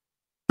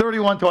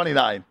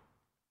 31-29.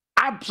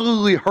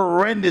 absolutely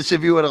horrendous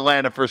if you would have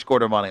landed first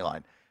quarter money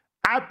line.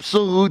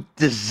 Absolute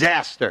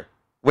disaster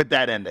with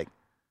that ending.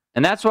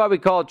 And that's why we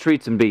call it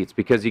treats and beats,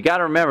 because you got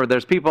to remember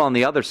there's people on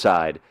the other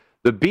side.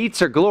 The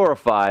beats are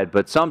glorified,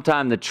 but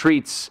sometimes the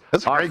treats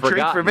That's are a great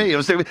forgotten.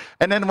 treat for me.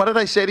 And then what did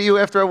I say to you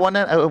after I won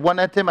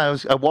that, Tim? I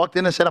walked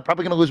in and said I'm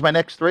probably going to lose my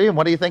next 3, and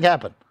what do you think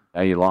happened?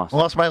 You lost.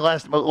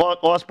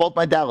 Lost both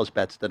my Dallas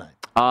bets tonight.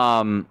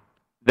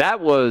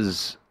 That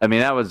was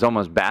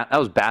almost that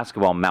was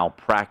basketball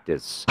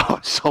malpractice. Oh,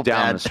 so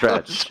down bad. the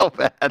stretch. So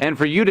bad. And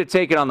for you to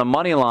take it on the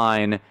money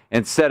line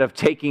instead of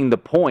taking the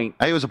point.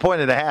 It was a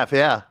 1.5,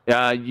 yeah.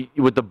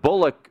 With the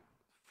Bullock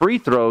free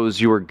throws,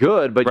 you were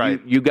good, but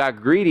right. you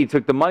got greedy,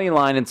 took the money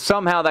line, and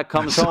somehow that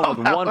comes home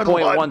with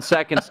 1.1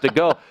 seconds to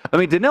go. I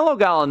mean, Danilo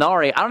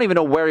Gallinari, I don't even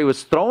know where he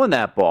was throwing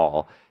that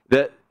ball.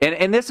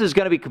 And this is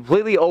going to be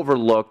completely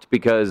overlooked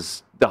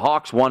because the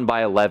Hawks won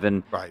by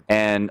 11, right.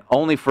 And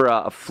only for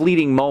a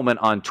fleeting moment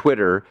on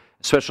Twitter,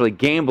 especially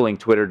gambling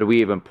Twitter, do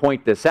we even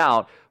point this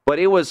out. But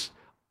it was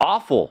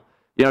awful.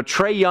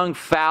 Trae Young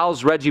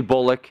fouls Reggie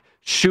Bullock,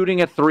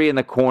 shooting a 3 in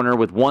the corner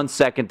with 1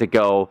 second to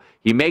go.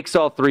 He makes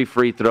all 3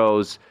 free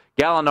throws.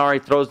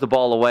 Gallinari throws the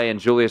ball away, and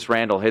Julius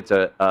Randle hits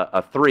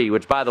a 3,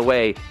 which, by the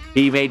way,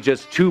 he made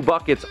just 2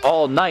 buckets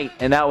all night,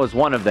 and that was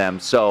one of them.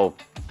 So,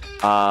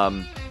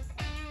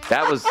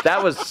 that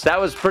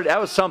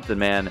was something,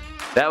 man.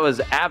 That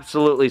was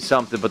absolutely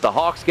something. But the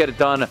Hawks get it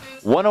done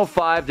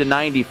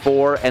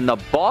 105-94, and the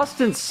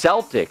Boston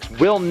Celtics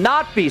will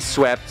not be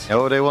swept.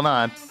 No, they will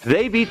not.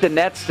 They beat the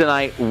Nets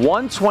tonight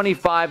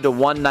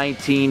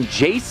 125-119.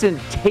 Jason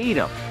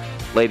Tatum,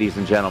 ladies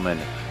and gentlemen,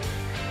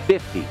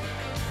 50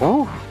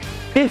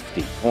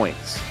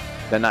 points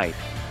tonight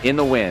in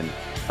the win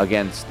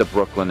against the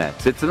Brooklyn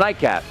Nets. It's the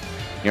Nightcap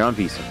here on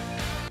VSiN.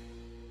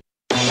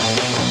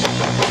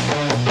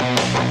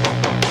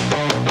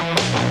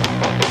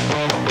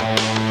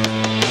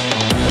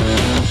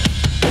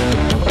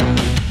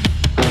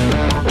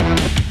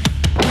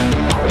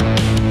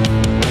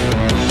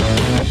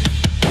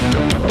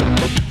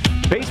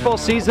 Baseball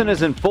season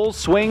is in full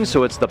swing,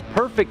 so it's the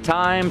perfect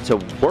time to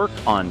work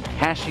on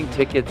cashing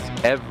tickets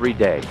every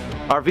day.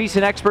 Our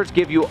VSiN experts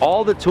give you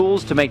all the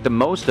tools to make the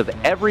most of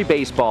every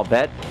baseball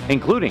bet,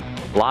 including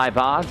live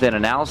odds and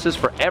analysis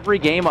for every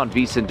game on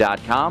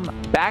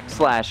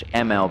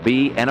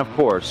VSiN.com/MLB, and of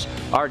course,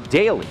 our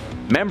daily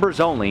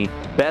members-only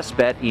best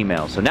bet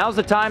email. So now's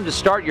the time to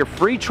start your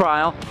free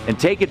trial and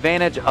take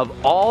advantage of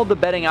all the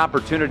betting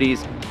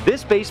opportunities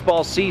this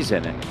baseball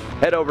season.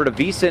 Head over to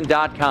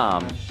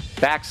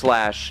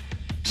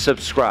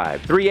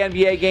VSiN.com/subscribe. 3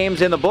 NBA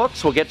games in the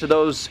books. We'll get to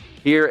those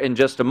here in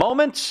just a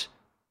moment.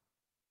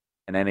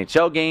 An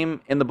NHL game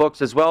in the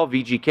books as well.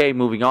 VGK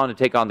moving on to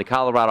take on the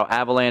Colorado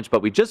Avalanche.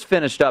 But we just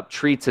finished up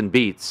treats and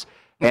beats.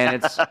 And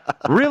it's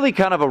really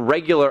kind of a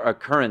regular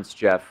occurrence,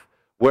 Jeff,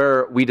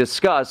 where we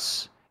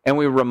discuss and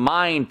we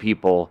remind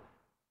people,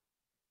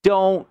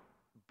 don't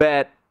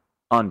bet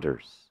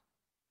unders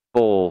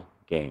full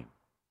game.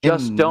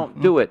 Just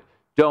don't do it.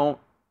 Don't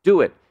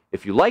do it.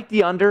 If you like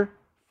the under,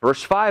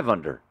 first 5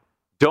 under.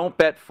 Don't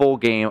bet full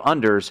game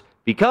unders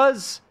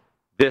because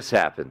this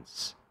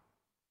happens.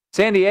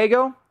 San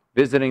Diego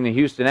visiting the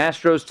Houston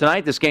Astros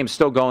tonight. This game's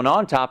still going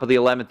on. Top of the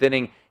 11th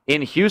inning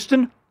in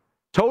Houston.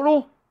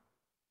 Total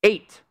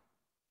 8.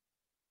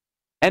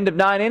 End of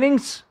 9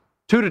 innings,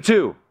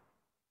 2-2.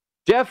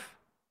 Jeff,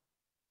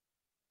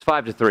 it's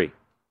 5-3.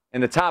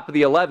 In the top of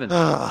the 11th.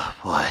 Oh,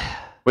 boy.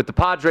 With the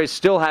Padres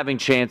still having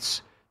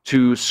chance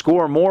to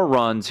score more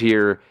runs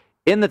here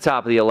in the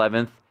top of the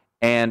 11th.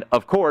 And,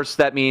 of course,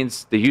 that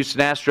means the Houston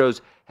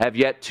Astros have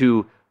yet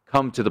to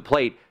come to the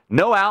plate.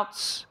 No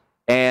outs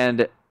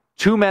and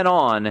 2 men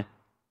on.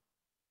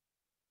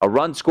 A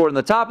run scored in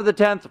the top of the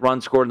 10th,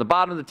 run scored in the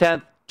bottom of the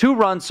 10th. 2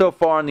 runs so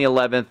far in the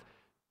 11th.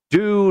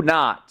 Do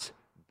not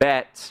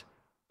bet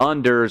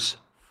unders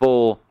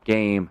full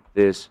game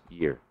this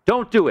year.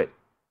 Don't do it.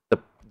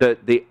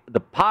 The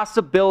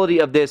possibility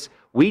of this,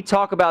 we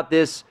talk about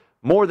this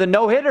more than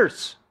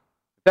no-hitters.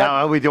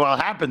 No, we do. Well,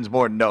 it happens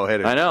more than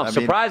no-hitters. I know,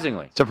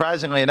 surprisingly.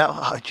 Surprisingly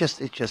enough. It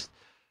just,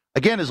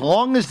 again, as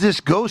long as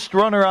this ghost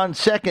runner on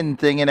second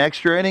thing in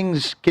extra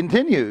innings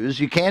continues,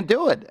 you can't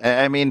do it.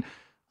 I mean,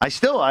 I'm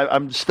still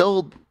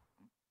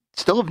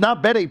have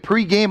not bet a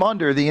pregame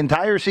under the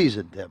entire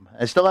season, Tim.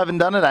 I still haven't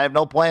done it. I have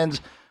no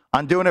plans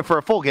on doing it for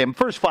a full game.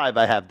 First 5,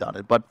 I have done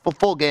it, but for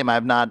full game, I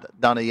have not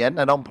done it yet,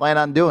 and I don't plan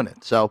on doing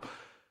it. So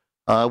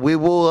we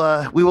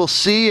will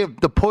see if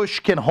the push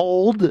can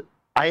hold.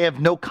 I have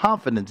no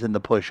confidence in the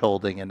push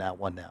holding in that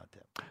one now,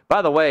 Tim.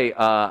 By the way,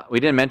 we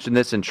didn't mention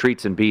this in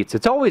treats and beats.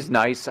 It's always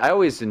nice. I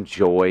always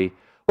enjoy.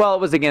 Well,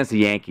 it was against the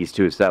Yankees,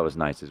 too, so that was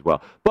nice as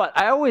well. But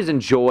I always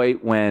enjoy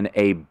when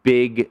a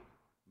big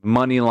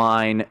money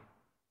line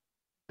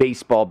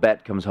baseball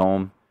bet comes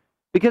home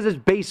because it's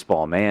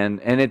baseball, man.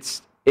 And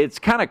it's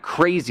kind of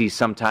crazy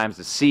sometimes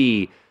to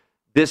see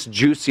this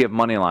juicy of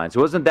money lines.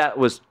 Wasn't that,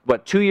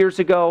 2 years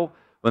ago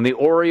when the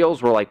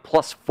Orioles were like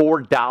plus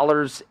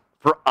 $4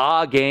 for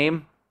a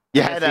game?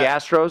 Yeah, the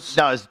Astros?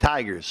 No, it was the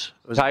Tigers.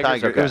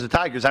 Tigers. Okay. It was the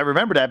Tigers. I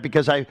remember that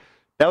because I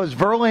That was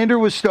Verlander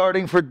was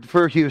starting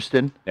for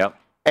Houston. Yep.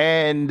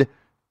 And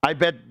I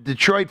bet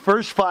Detroit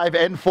first 5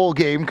 and full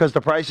game because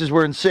the prices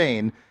were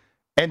insane.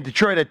 And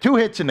Detroit had 2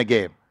 hits in the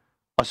game.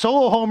 A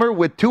solo homer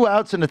with 2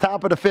 outs in the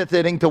top of the 5th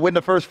inning to win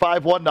the first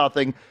 5,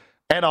 1-0.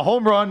 And a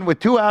home run with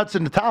 2 outs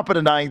in the top of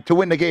the 9th to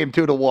win the game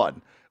 2-1.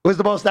 It was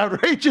the most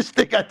outrageous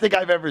thing I think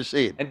I've ever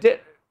seen. And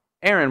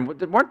Aaron,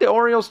 weren't the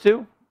Orioles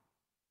too?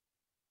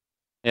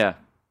 Yeah.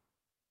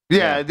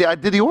 Yeah,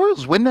 did the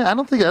Orioles win that? I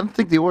don't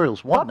think the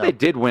Orioles won. I thought they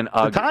did win.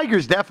 The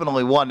Tigers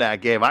definitely won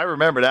that game. I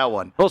remember that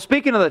one. Well,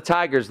 speaking of the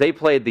Tigers, they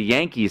played the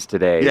Yankees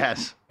today.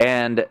 Yes.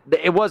 And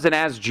it wasn't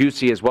as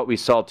juicy as what we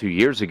saw 2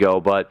 years ago,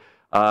 but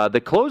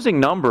the closing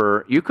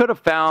number, you could have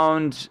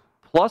found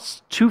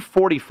plus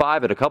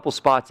 245 at a couple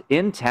spots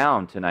in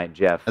town tonight,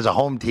 Jeff. As a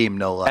home team,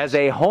 no less. As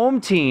a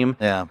home team,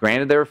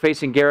 granted they were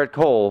facing Garrett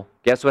Cole,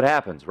 guess what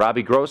happens?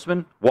 Robbie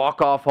Grossman,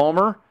 walk-off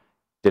homer,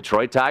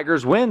 Detroit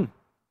Tigers win.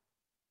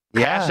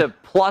 Cash a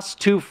plus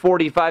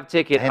 245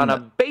 ticket on a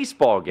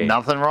baseball game.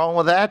 Nothing wrong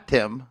with that,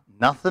 Tim.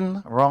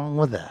 Nothing wrong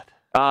with that.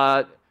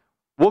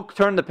 We'll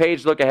turn the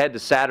page, look ahead to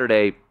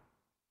Saturday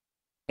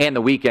and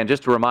the weekend.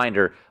 Just a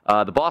reminder,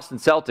 the Boston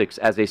Celtics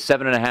as a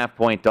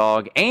 7.5-point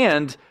dog,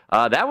 and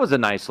that was a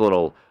nice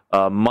little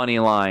money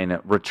line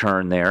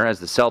return there as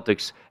the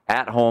Celtics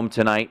at home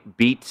tonight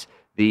beat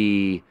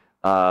the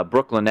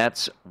Brooklyn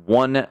Nets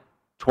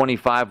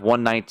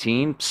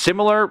 125-119.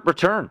 Similar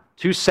return,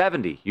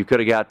 270 you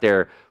could have got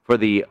there for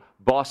the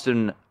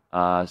Boston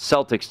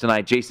Celtics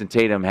tonight. Jason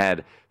Tatum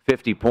had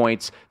 50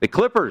 points. The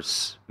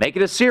Clippers make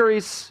it a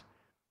series.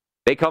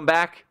 They come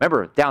back,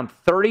 remember, down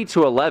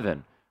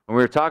 30-11. When we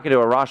were talking to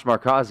Arash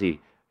Markazi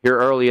here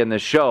early in the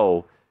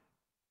show,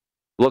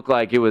 looked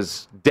like it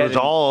was dead. It was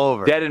all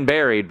over. Dead and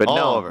buried, but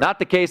no, not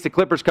the case. The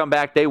Clippers come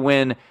back. They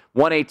win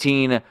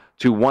 118-108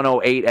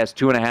 as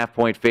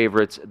 2.5-point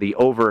favorites. The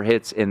over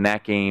hits in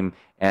that game.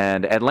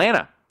 And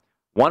Atlanta,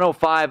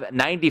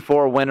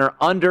 105-94 winner.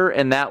 Under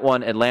in that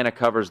one, Atlanta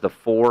covers the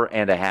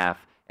 4.5.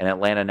 And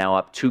Atlanta now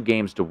up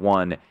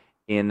 2-1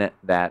 in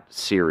that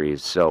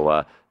series.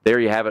 So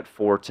there you have it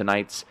for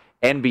tonight's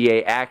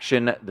NBA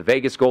action. The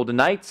Vegas Golden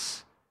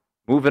Knights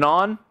moving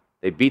on.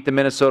 They beat the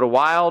Minnesota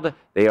Wild.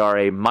 They are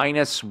a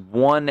minus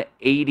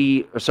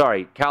 180,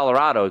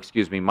 Colorado,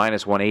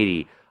 minus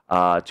 180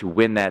 to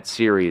win that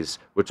series,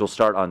 which will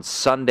start on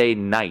Sunday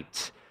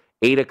night,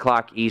 8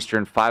 o'clock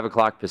Eastern, 5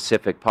 o'clock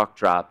Pacific, puck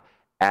drop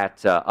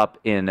at up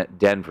in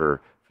Denver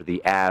for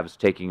the Avs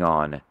taking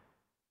on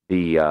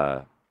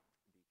the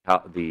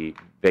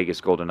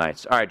Vegas Golden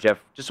Knights. All right, Jeff,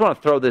 just want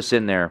to throw this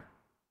in there,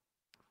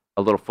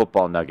 a little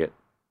football nugget.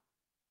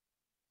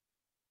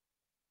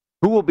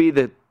 Who will be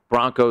the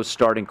Broncos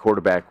starting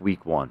quarterback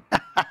week 1?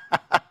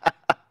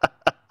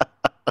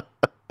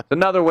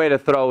 Another way to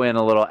throw in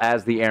a little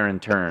as the Aaron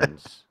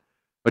turns.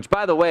 Which,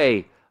 by the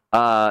way,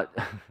 the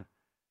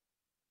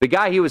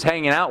guy he was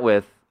hanging out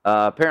with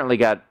apparently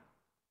got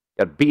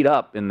beat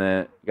up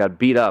the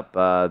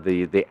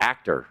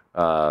actor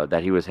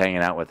that he was hanging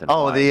out with.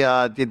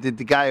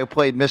 The guy who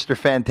played Mr.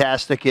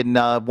 Fantastic in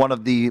one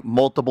of the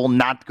multiple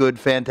not good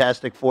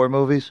Fantastic Four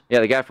movies.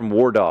 Yeah, the guy from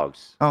War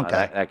Dogs.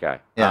 Okay, that guy.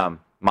 Yeah.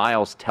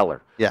 Miles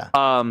Teller. Yeah.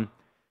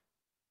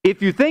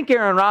 If you think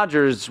Aaron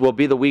Rodgers will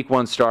be the week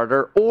 1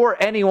 starter or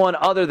anyone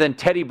other than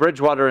Teddy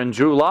Bridgewater and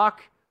Drew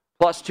Lock,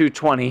 plus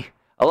 220.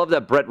 I love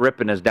that Brett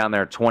Rippon is down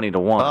there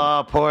 20-1.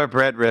 Oh, poor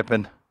Brett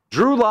Rippon.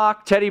 Drew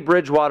Lock, Teddy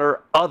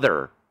Bridgewater,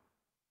 other,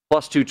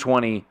 plus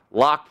 220.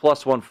 Lock,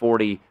 plus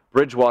 140.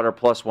 Bridgewater,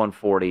 plus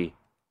 140.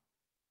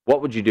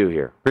 What would you do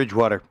here?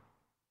 Bridgewater.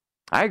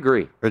 I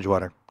agree.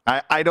 Bridgewater.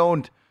 I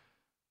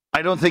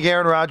don't think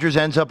Aaron Rodgers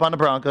ends up on the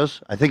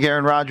Broncos. I think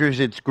Aaron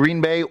Rodgers, it's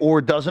Green Bay or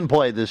doesn't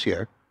play this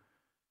year.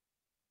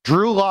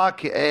 Drew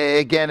Lock,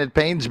 again, it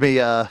pains me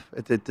to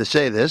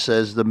say this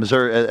as a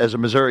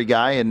Missouri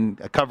guy, and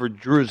I covered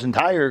Drew's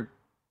entire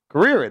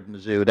career at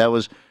Mizzou. That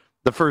was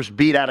the first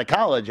beat out of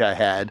college I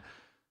had.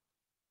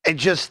 It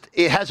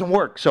hasn't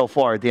worked so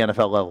far at the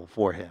NFL level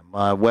for him.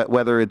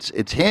 Whether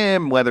it's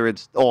him, whether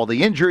it's all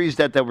the injuries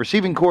that the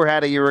receiving corps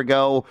had a year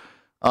ago,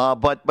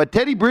 but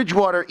Teddy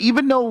Bridgewater,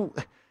 even though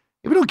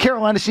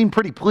Carolina seemed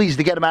pretty pleased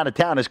to get him out of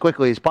town as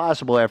quickly as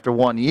possible after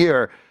 1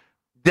 year,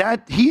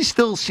 that he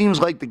still seems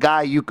like the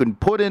guy you can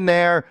put in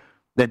there.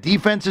 The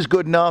defense is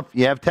good enough.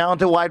 You have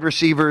talented wide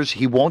receivers.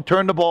 He won't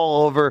turn the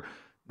ball over.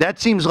 That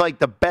seems like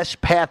the best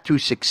path to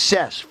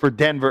success for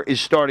Denver is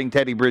starting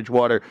Teddy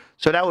Bridgewater.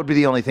 So that would be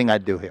the only thing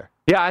I'd do here.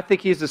 Yeah, I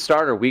think he's the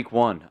starter week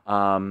 1.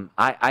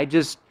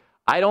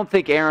 I don't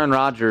think Aaron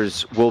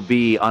Rodgers will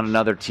be on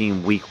another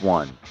team week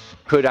 1.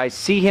 Could I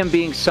see him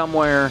being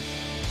somewhere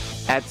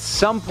at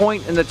some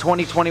point in the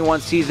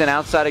 2021 season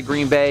outside of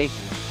Green Bay?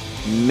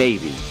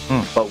 Maybe.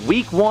 But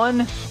week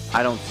 1,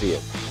 I don't see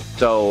it.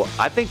 So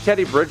I think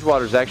Teddy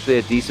Bridgewater is actually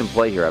a decent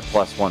play here at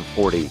plus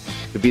 140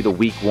 to be the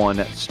week 1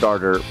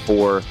 starter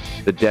for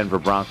the Denver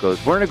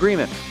Broncos. We're in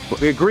agreement.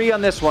 We agree on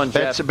this one,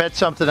 Jeff. Bet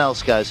something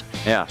else, guys.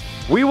 Yeah.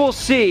 We will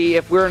see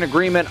if we're in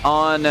agreement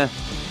on the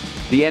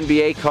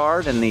NBA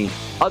card and the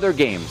other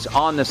games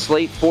on the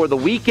slate for the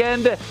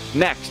weekend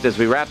next as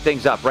we wrap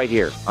things up right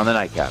here on the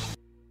Nightcap.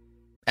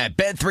 At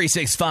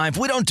Bet365,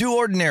 we don't do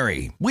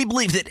ordinary. We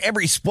believe that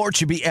every sport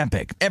should be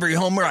epic. Every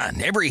home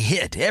run, every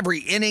hit,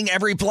 every inning,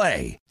 every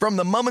play. From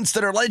the moments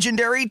that are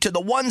legendary to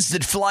the ones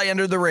that fly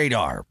under the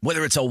radar.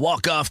 Whether it's a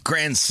walk-off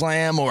grand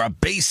slam or a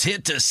base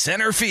hit to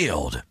center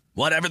field.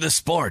 Whatever the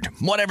sport,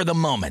 whatever the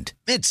moment.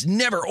 It's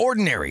never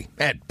ordinary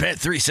at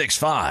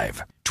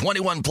Bet365.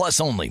 21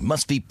 plus only.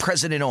 Must be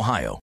present in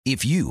Ohio.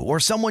 If you or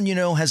someone you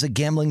know has a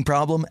gambling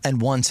problem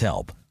and wants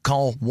help,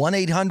 call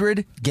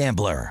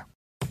 1-800-GAMBLER.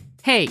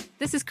 Hey,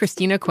 this is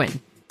Christina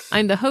Quinn.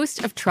 I'm the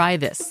host of Try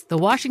This, the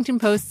Washington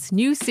Post's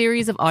new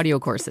series of audio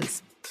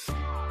courses.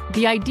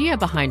 The idea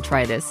behind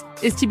Try This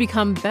is to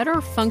become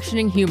better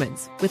functioning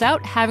humans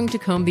without having to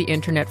comb the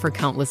internet for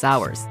countless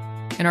hours.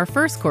 In our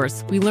first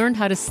course, we learned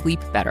how to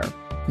sleep better.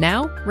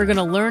 Now, we're going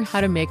to learn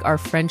how to make our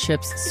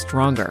friendships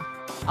stronger.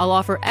 I'll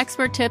offer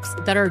expert tips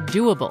that are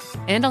doable,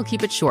 and I'll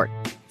keep it short.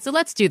 So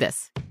let's do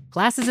this.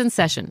 Class is in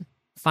session.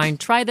 Find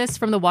Try This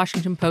from the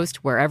Washington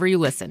Post wherever you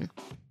listen.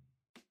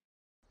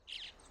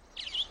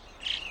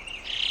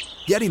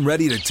 Getting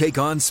ready to take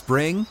on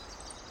spring?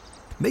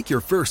 Make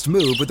your first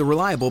move with the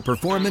reliable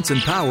performance and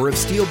power of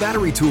Steel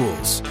battery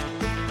tools.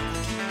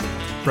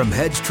 From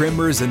hedge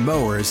trimmers and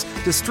mowers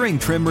to string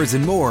trimmers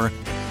and more,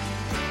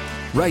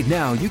 right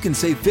now you can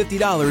save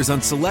 $50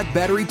 on select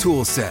battery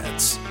tool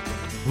sets.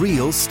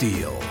 Real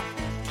Steel.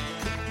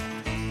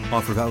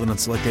 Offer valid on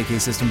select AK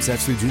system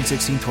sets through June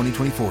 16,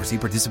 2024. See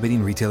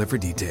participating retailer for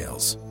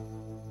details.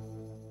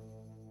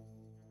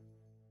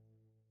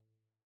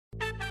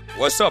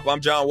 What's up? I'm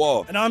John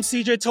Wall. And I'm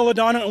CJ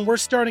Toledano, and we're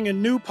starting a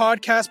new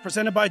podcast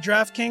presented by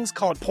DraftKings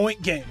called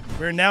Point Game.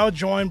 We're now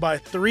joined by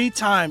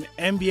three-time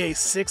NBA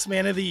Sixth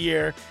Man of the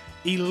Year,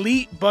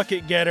 elite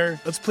bucket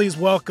getter. Let's please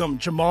welcome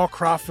Jamal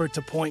Crawford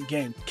to Point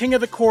Game. King of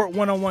the Court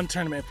one-on-one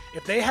tournament.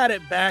 If they had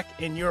it back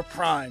in your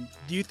prime,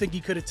 do you think you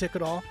could have took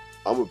it all?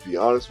 I'm going to be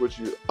honest with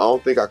you. I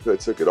don't think I could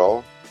have took it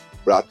all,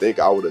 but I think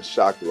I would have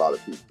shocked a lot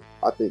of people.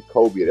 I think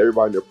Kobe and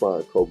everybody in their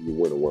prime, Kobe would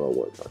win a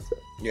one-on-one contest.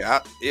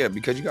 Yeah,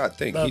 because you got to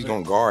think. He's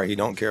going to guard. He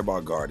don't care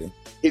about guarding.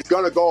 He's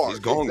going to guard.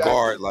 He's going to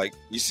guard. Like,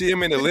 you see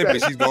him in the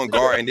Olympics, he's going to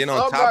guard. And then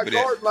on top of that.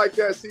 I'm not guarding like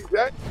that,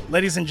 CJ.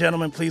 Ladies and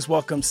gentlemen, please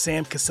welcome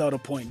Sam Cassell to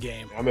Point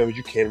Game. I remember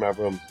you came out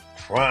from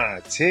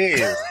crying,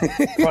 tears.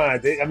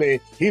 I mean,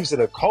 he was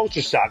in a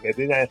culture shock. And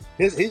then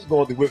he's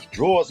going through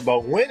withdrawals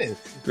about winning.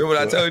 Remember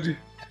what I told you?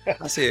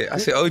 I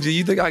said, OG,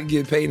 you think I can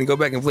get paid and go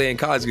back and play in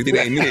college because it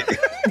ain't it?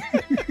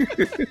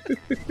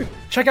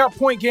 Check out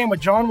Point Game with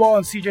John Wall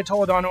and CJ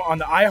Toledano on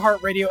the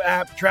iHeartRadio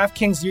app,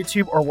 DraftKings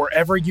YouTube, or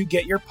wherever you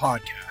get your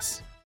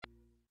podcasts.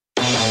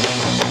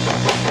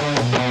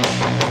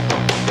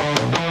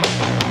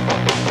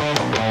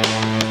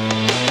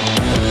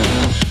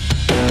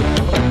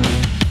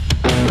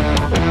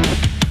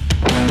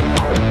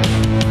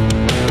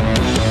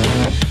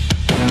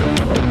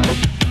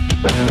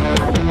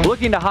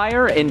 Looking to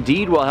hire?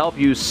 Indeed will help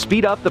you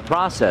speed up the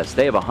process.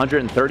 They have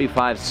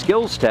 135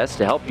 skills tests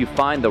to help you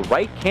find the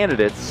right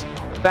candidates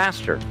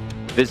faster.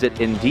 Visit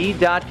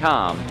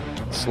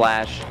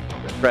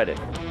Indeed.com/credit.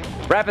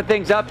 Wrapping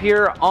things up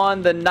here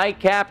on the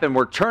nightcap, and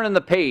we're turning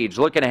the page,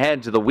 looking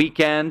ahead to the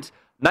weekend.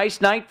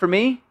 Nice night for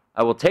me.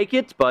 I will take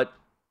it, but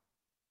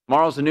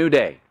tomorrow's a new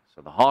day.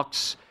 So the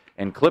Hawks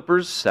and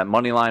Clippers, that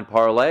moneyline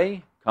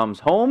parlay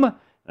comes home, and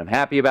I'm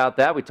happy about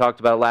that. We talked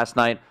about it last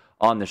night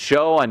on the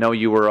show. I know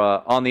you were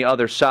on the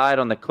other side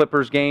on the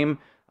Clippers game,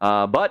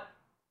 but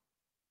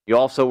you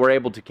also were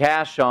able to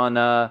cash on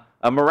a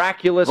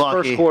miraculous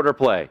first quarter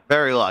play.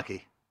 Very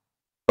lucky.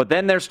 But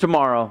then there's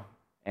tomorrow,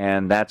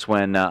 and that's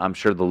when I'm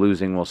sure the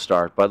losing will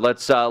start. But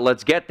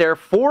let's get there.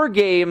 4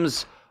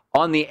 games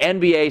on the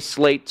NBA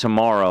slate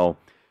tomorrow.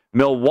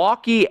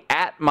 Milwaukee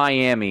at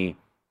Miami.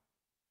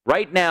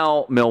 Right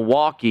now,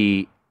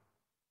 Milwaukee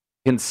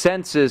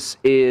consensus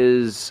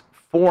is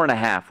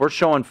 4.5. We're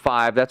showing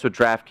 5. That's what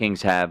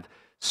DraftKings have.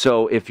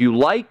 So if you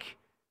like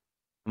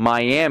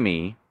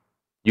Miami,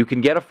 you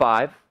can get a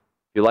 5. If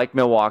you like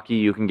Milwaukee,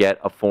 you can get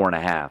a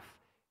 4.5.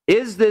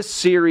 Is this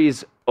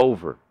series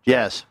over?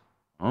 Yes.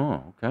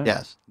 Oh, okay.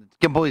 Yes, it's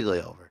completely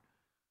over.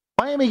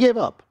 Miami gave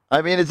up.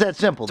 I mean, it's that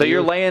simple. So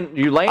you're laying?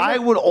 I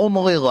would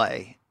only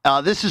lay.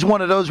 This is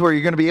one of those where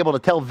you're going to be able to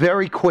tell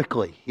very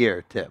quickly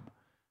here, Tim,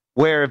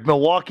 where if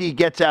Milwaukee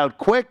gets out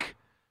quick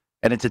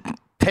and it's a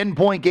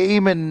 10-point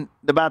game in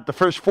about the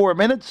first 4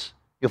 minutes,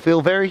 you'll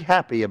feel very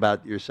happy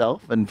about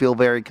yourself and feel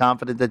very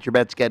confident that your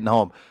bet's getting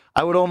home.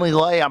 I would only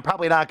lay. I'm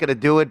probably not going to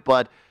do it,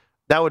 but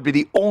that would be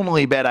the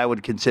only bet I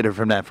would consider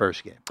from that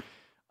first game.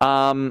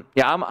 I'm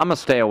going to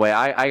stay away.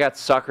 I got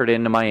suckered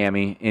into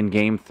Miami in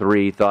Game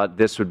 3. Thought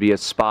this would be a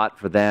spot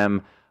for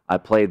them. I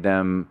played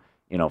them,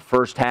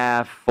 first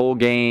half, full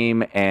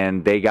game,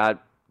 and they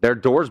got their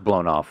doors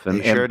blown off and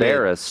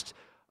embarrassed.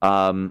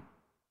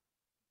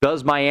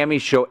 Does Miami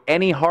show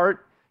any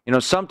heart?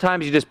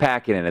 Sometimes you just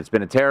pack it in. It's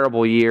been a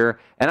terrible year.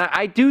 And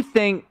I do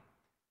think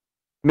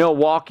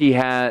Milwaukee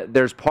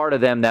there's part of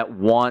them that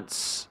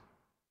wants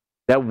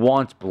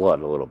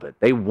blood a little bit.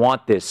 They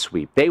want this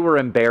sweep. They were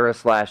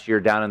embarrassed last year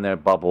down in their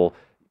bubble.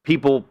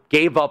 People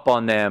gave up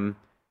on them.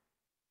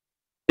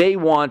 they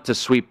want to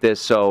sweep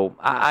this, so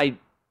I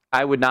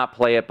would not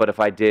play it, but if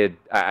I did,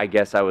 I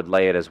guess I would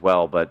lay it as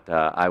well, but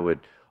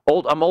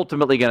I'm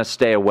ultimately going to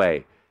stay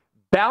away.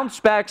 Bounce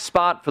back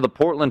spot for the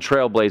Portland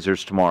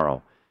Trailblazers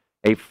tomorrow.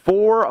 A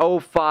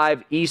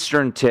 4:05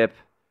 Eastern tip.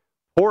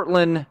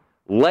 Portland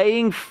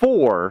laying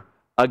 4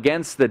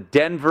 against the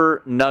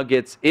Denver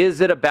Nuggets.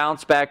 Is it a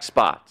bounce back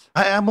spot?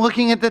 I'm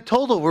looking at the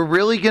total. We're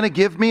really going to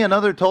give me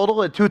another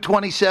total at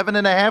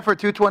 227.5 or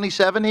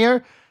 227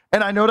 here?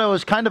 And I know that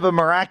was kind of a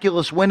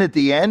miraculous win at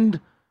the end.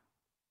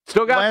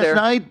 Still got last there.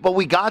 night, but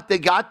they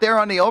got there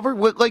on the over.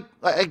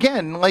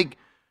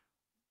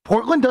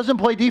 Portland doesn't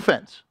play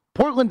defense.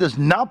 Portland does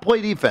not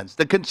play defense.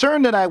 The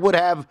concern that I would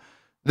have,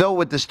 though,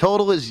 with this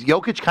total is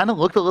Jokic kind of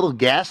looked a little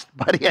gassed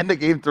by the end of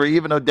Game 3,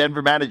 even though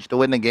Denver managed to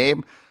win the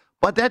game.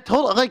 But that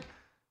total,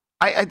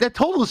 that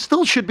total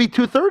still should be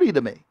 230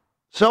 to me.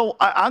 So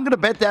I'm going to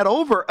bet that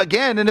over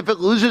again, and if it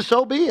loses,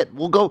 so be it.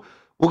 We'll go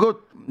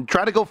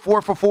try to go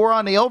 4 for 4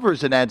 on the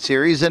overs in that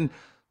series. And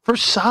for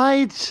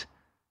sides,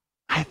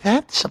 I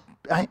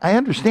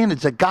understand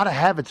it's a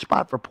got-to-have-it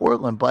spot for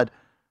Portland, but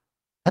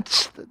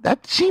that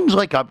seems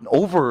like an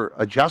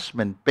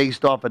over-adjustment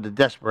based off of the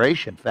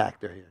desperation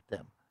factor here,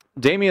 Tim.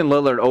 Damian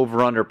Lillard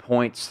over-under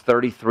points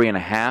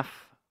 33.5.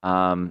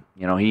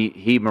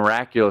 He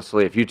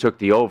miraculously, if you took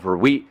the over,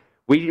 we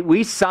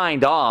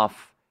signed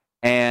off,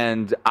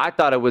 and I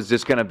thought it was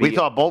just going to be.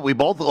 We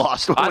both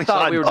lost. When I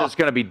thought we were just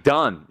going to be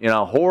done.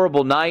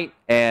 Horrible night,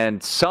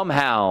 and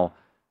somehow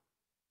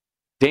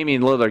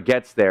Damian Lillard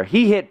gets there.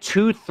 He hit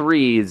 2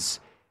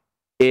 threes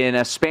in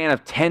a span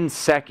of 10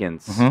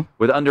 seconds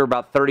with under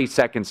about 30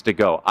 seconds to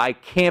go. I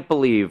can't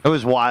believe it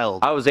was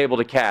wild. I was able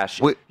to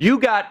cash. You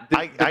got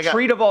the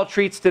treat of all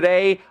treats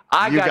today.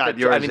 I got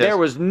yours. I mean, there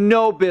was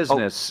no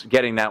business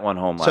getting that one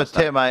home last night.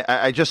 So, Tim,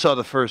 I just saw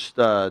the first,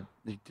 to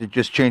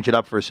just change it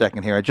up for a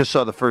second here, I just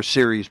saw the first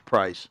series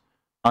price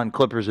on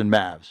Clippers and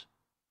Mavs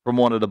from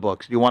one of the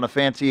books. Do you want to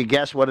fancy a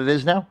guess what it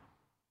is now?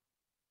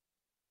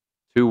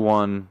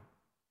 2-1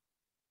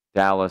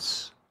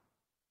 Dallas.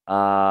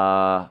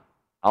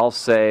 I'll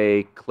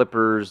say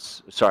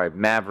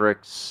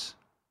Mavericks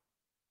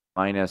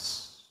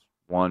minus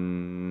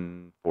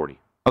 140.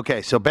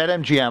 Okay, so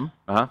BetMGM,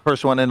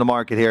 first one in the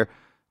market here.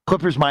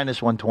 Clippers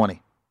minus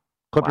 120.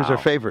 Clippers are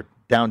favored,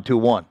 down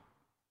 2-1.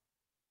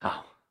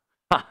 Oh.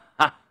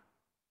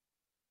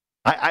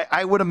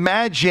 I would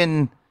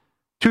imagine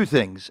two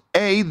things.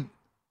 A,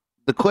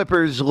 the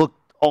Clippers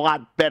looked a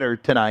lot better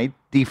tonight.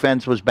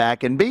 Defense was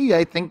back. And B,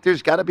 I think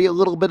there's got to be a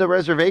little bit of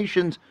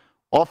reservations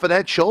off of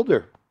that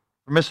shoulder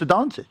for Mr.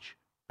 Doncic.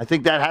 I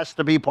think that has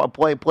to be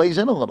plays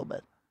in a little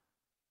bit.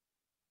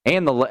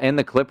 And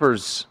the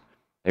Clippers,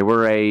 they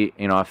were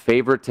a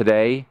favorite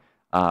today.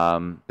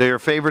 They're a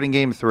favorite in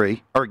Game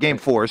 3 or Game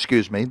 4,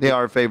 excuse me. They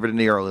are a favorite in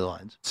the early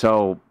lines.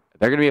 So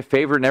they're going to be a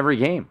favorite in every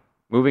game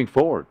moving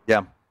forward.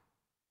 Yeah,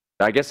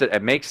 I guess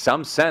it makes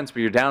some sense,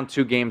 but you're down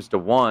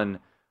 2-1.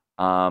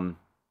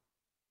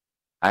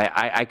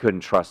 I couldn't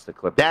trust the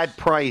Clippers. That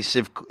price,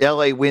 if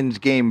LA wins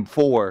Game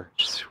 4,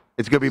 it's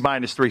going to be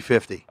minus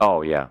 350.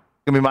 Oh yeah.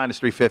 It's going to be minus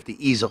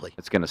 350 easily.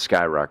 It's going to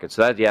skyrocket.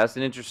 So that's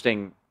an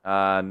interesting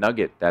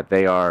nugget that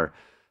they are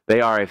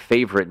a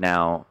favorite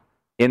now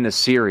in the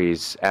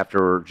series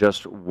after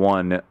just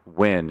one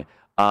win.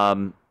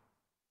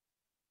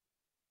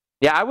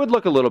 Yeah, I would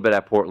look a little bit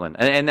at Portland,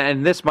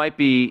 and this might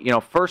be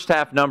first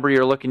half number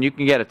you're looking. You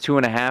can get a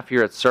 2.5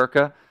 here at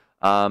circa.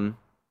 Does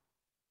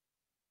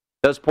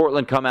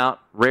Portland come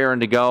out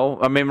raring to go?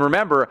 I mean,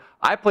 remember,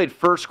 I played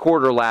first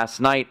quarter last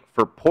night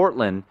for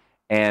Portland,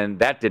 and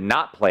that did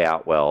not play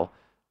out well.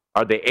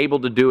 Are they able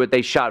to do it?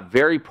 They shot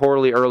very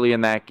poorly early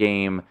in that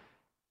game.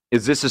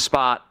 Is this a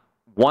spot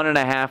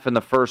 1.5 in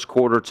the first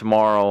quarter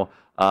tomorrow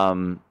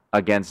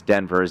against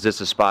Denver? Is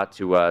this a spot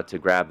to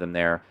grab them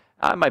there?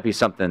 It might be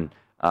something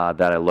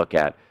that I look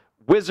at.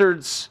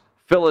 Wizards,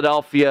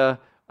 Philadelphia.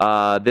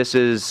 This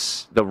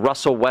is the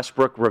Russell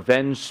Westbrook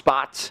revenge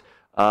spot.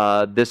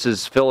 This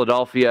is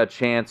Philadelphia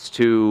This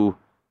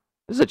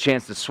is a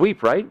chance to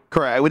sweep, right?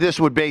 Correct. This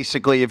would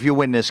basically, if you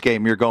win this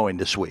game, you're going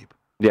to sweep.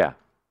 Yeah.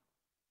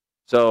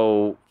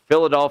 So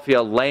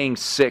Philadelphia laying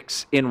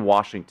 6 in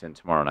Washington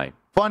tomorrow night.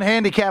 Fun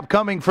handicap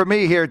coming for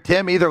me here,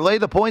 Tim. Either lay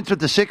the points with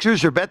the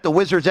Sixers or bet the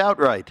Wizards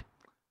outright.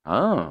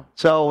 Oh.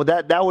 So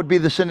that would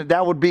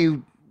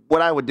be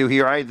what I would do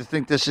here. I either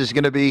think this is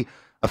going to be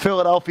a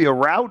Philadelphia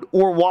rout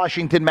or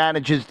Washington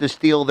manages to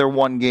steal their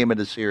one game of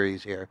the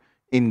series here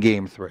in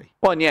Game 3.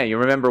 Well, and yeah, you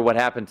remember what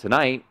happened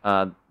tonight.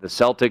 The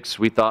Celtics,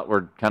 we thought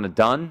were kind of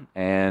done,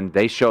 and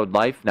they showed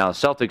life. Now, the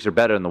Celtics are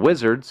better than the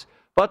Wizards,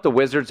 but the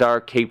Wizards are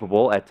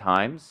capable at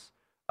times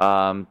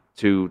to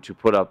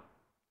put up.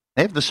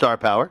 They have the star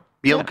power.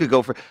 Beal could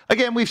go for,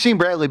 again, we've seen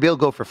Bradley Beal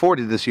go for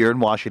 40 this year and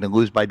Washington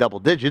lose by double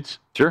digits.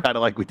 Sure. Kind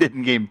of like we did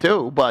in Game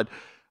 2. But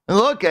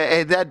look,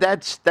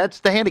 that's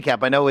the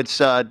handicap. I know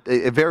it's a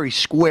very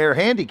square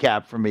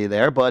handicap for me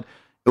there, but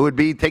it would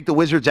be take the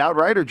Wizards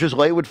outright or just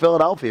lay with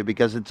Philadelphia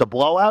because it's a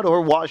blowout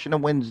or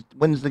Washington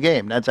wins the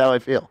game. That's how I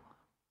feel.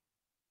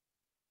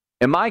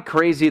 Am I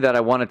crazy that I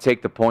want to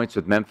take the points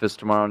with Memphis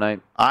tomorrow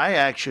night? I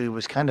actually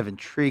was kind of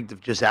intrigued of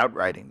just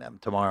outrighting them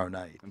tomorrow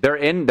night.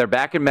 They're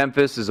back in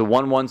Memphis. It's a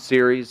 1-1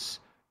 series.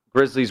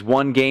 Grizzlies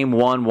won game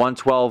 1,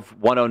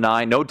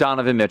 112-109. No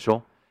Donovan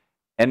Mitchell.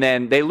 And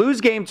then they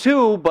lose game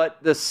 2, but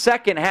the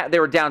second half, they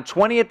were down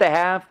 20 at the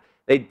half.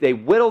 They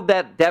whittled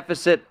that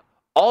deficit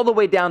all the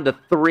way down to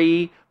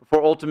 3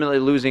 before ultimately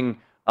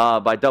losing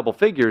by double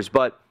figures.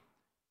 But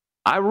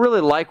I really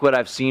like what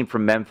I've seen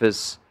from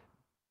Memphis.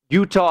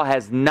 Utah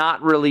has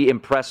not really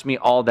impressed me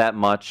all that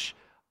much.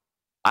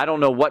 I don't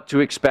know what to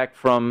expect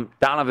from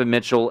Donovan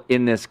Mitchell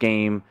in this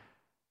game.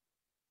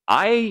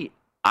 I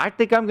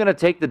think I'm going to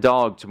take the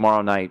dog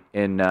tomorrow night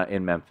in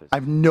Memphis. I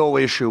have no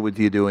issue with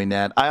you doing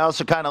that. I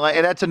also kind of like,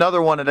 and that's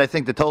another one that I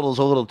think the total's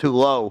a little too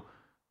low.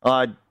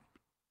 I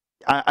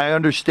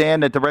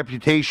understand that the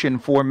reputation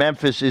for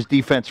Memphis is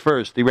defense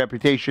first. The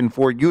reputation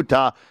for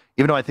Utah,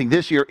 even though I think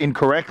this year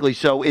incorrectly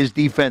so, is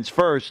defense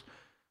first.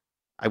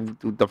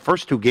 The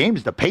first 2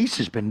 games, the pace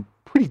has been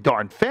pretty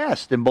darn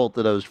fast in both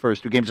of those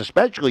first 2 games,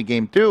 especially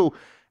game 2.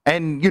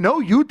 And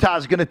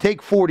Utah's going to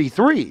take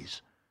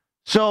 43s.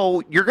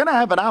 So you're going to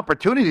have an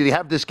opportunity to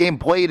have this game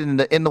played in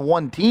the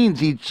 1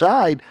 teens each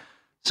side.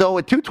 So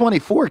at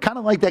 224, kind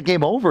of like that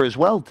game over as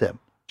well, Tim.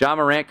 John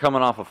Morant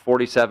coming off a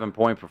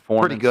 47-point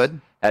performance. Pretty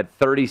good. Had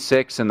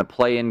 36 in the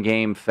play-in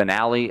game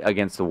finale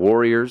against the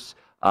Warriors.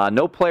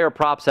 No player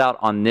props out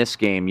on this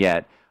game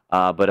yet.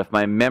 But if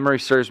my memory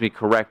serves me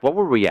correct, what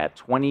were we at?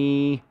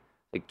 24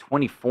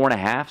 and a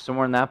half,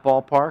 somewhere in that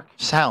ballpark?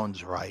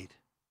 Sounds right.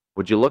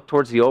 Would you look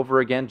towards the over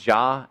again,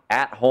 Ja,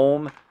 at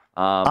home?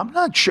 I'm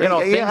not sure.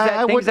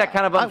 Things that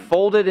kind of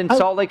unfolded in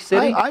Salt Lake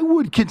City? I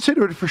would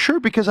consider it for sure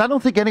because I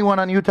don't think anyone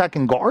on Utah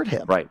can guard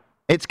him. Right.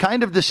 It's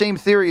kind of the same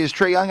theory as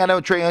Trae Young. I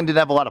know Trae Young didn't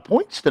have a lot of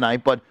points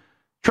tonight, but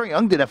Trae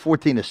Young did have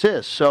 14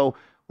 assists. So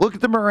look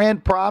at the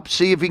Morant prop,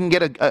 see if you can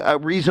get a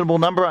reasonable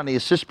number on the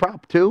assist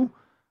prop too.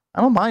 I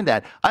don't mind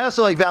that. I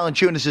also like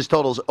Valanciunas'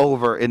 totals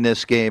over in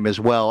this game as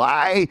well.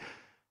 I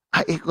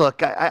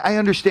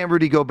understand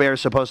Rudy Gobert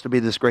is supposed to be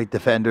this great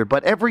defender,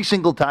 but every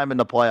single time in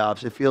the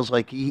playoffs, it feels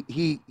like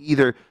he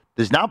either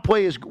does not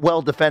play as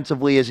well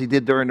defensively as he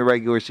did during the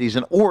regular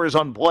season or is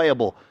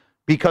unplayable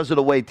because of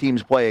the way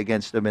teams play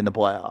against him in the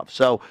playoffs.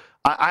 So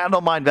I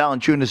don't mind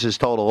Valanciunas'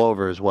 total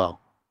over as well.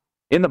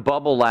 In the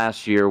bubble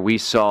last year, we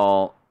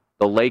saw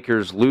the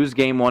Lakers lose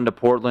game 1 to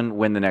Portland,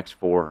 win the next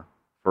 4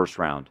 first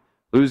round.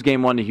 Lose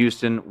game 1 to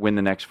Houston, win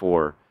the next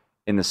 4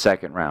 in the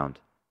second round.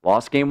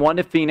 Lost game 1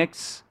 to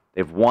Phoenix.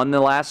 They've won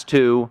the last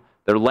 2.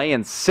 They're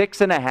laying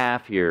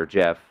 6.5 here,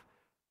 Jeff,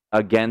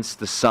 against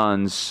the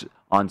Suns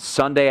on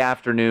Sunday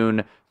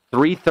afternoon,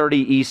 3:30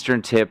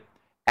 Eastern tip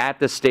at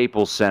the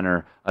Staples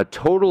Center. A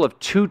total of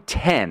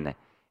 210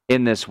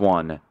 in this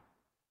one.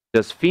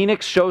 Does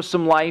Phoenix show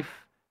some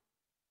life?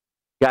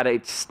 Got an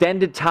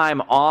extended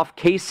time off.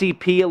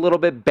 KCP a little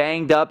bit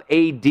banged up.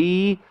 AD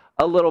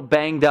a little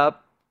banged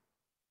up.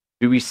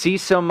 Do we see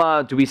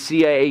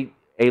a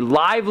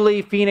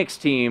lively Phoenix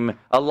team,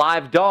 a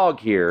live dog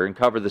here, and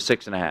cover the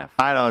 6.5?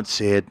 I don't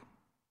see it.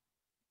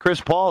 Chris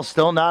Paul's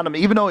still not,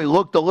 even though he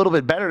looked a little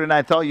bit better than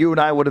I thought you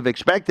and I would have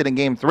expected in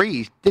Game 3,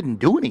 he didn't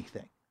do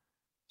anything.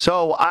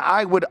 So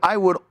I would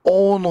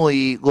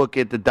only look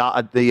at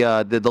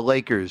the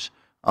Lakers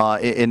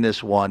in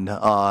this one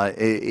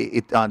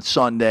on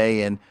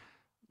Sunday, and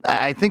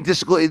I think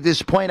this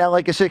is playing out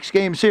like a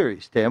 6-game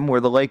series, Tim,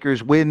 where the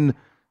Lakers win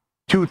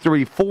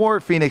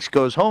 2-3-4. Phoenix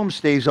goes home,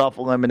 stays off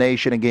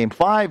elimination in Game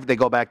 5. They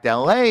go back to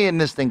L.A., and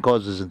this thing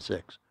closes in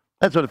 6.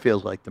 That's what it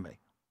feels like to me.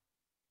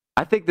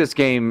 I think this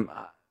game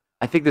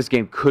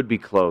could be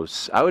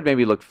close. I would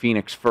maybe look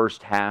Phoenix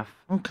first half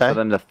for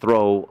them to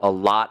throw a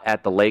lot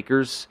at the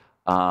Lakers.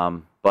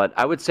 But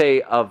I would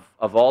say of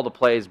all the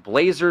plays,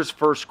 Blazers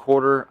first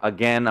quarter,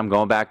 again, I'm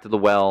going back to the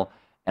well.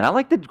 And I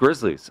like the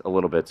Grizzlies a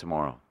little bit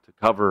tomorrow to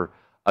cover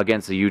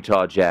against the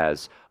Utah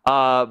Jazz.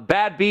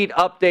 Bad beat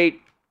update.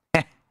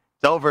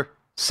 It's over.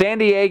 San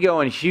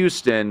Diego and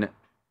Houston,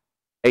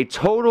 a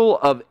total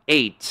of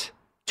 8.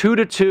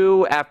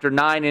 2-2 after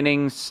 9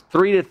 innings,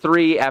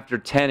 3-3 after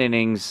 10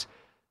 innings.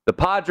 The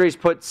Padres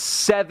put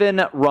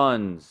 7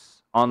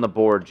 runs on the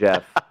board,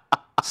 Jeff.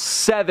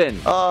 7.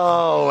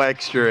 Oh,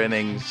 extra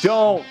innings.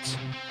 Don't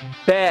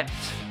bet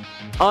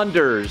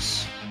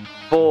unders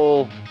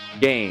full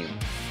game,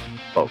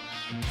 folks.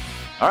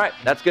 All right,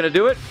 that's going to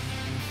do it.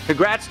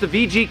 Congrats to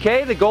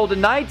VGK, the Golden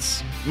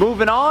Knights.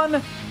 Moving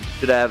on.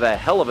 Should have a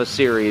hell of a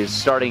series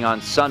starting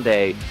on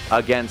Sunday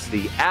against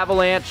the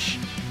Avalanche.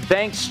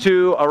 Thanks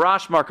to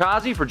Arash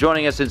Markazi for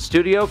joining us in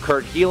studio,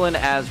 Kurt Heelan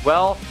as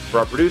well, for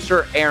our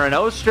producer, Aaron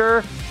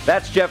Oster.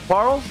 That's Jeff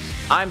Parles.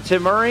 I'm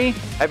Tim Murray.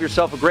 Have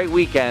yourself a great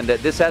weekend.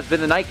 This has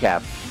been the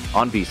Nightcap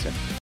on VSiN.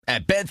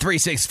 At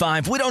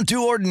Bet365, we don't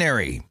do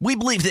ordinary. We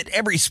believe that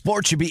every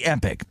sport should be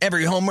epic.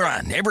 Every home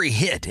run, every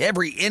hit,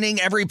 every inning,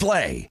 every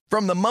play.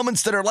 From the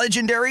moments that are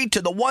legendary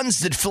to the ones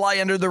that fly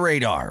under the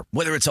radar.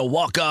 Whether it's a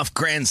walk-off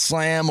grand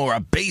slam or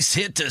a base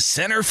hit to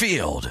center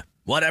field.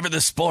 Whatever the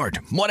sport,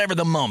 whatever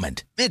the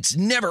moment, it's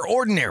never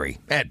ordinary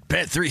at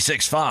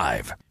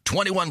Bet365.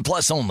 21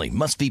 plus only.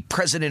 Must be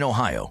present in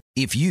Ohio.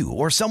 If you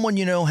or someone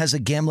you know has a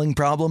gambling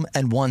problem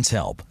and wants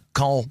help,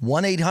 call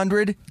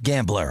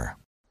 1-800-GAMBLER.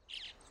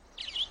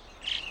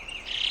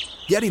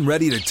 Getting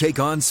ready to take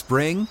on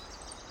spring?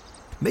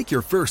 Make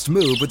your first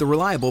move with the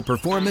reliable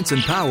performance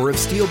and power of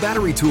Steel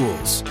battery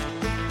tools.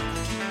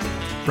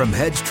 From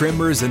hedge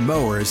trimmers and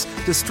mowers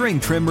to string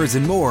trimmers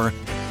and more,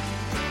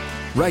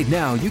 right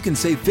now you can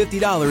save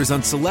 $50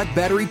 on select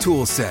battery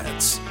tool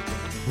sets.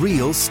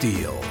 Real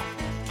Steel.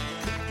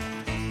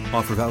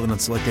 Offer valid on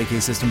select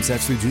AK system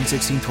sets through June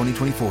 16,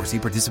 2024. See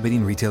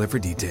participating retailer for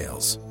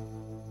details.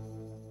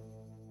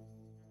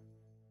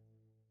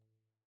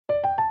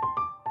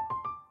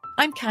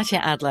 I'm Katya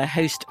Adler,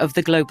 host of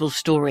The Global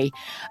Story.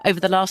 Over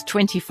the last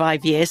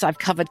 25 years, I've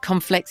covered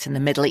conflicts in the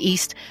Middle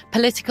East,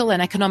 political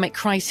and economic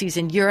crises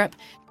in Europe,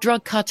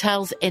 drug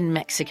cartels in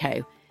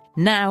Mexico.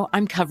 Now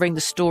I'm covering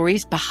the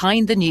stories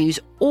behind the news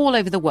all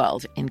over the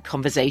world in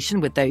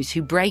conversation with those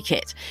who break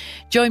it.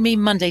 Join me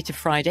Monday to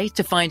Friday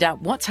to find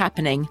out what's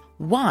happening,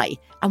 why,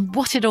 and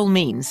what it all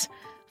means.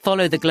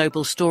 Follow The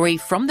Global Story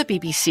from the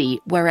BBC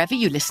wherever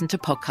you listen to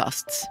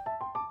podcasts.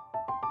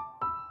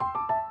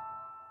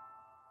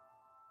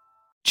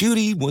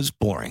 Judy was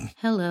boring.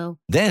 Hello.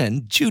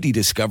 Then Judy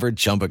discovered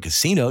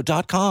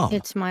ChumbaCasino.com.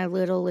 It's my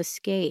little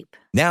escape.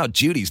 Now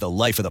Judy's the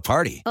life of the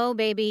party. Oh,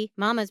 baby,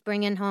 mama's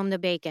bringing home the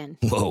bacon.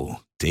 Whoa,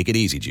 take it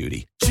easy,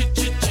 Judy.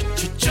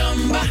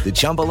 The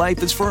Chumba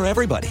life is for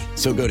everybody.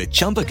 So go to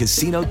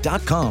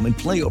ChumbaCasino.com and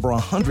play over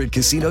 100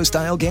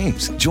 casino-style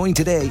games. Join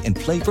today and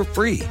play for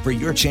free for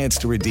your chance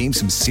to redeem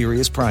some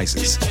serious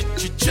prizes.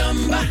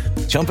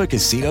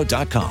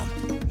 ChumbaCasino.com.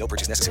 No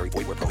purchase necessary.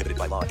 Void where prohibited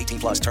by law. 18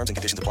 plus terms and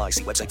conditions apply.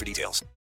 See website for details.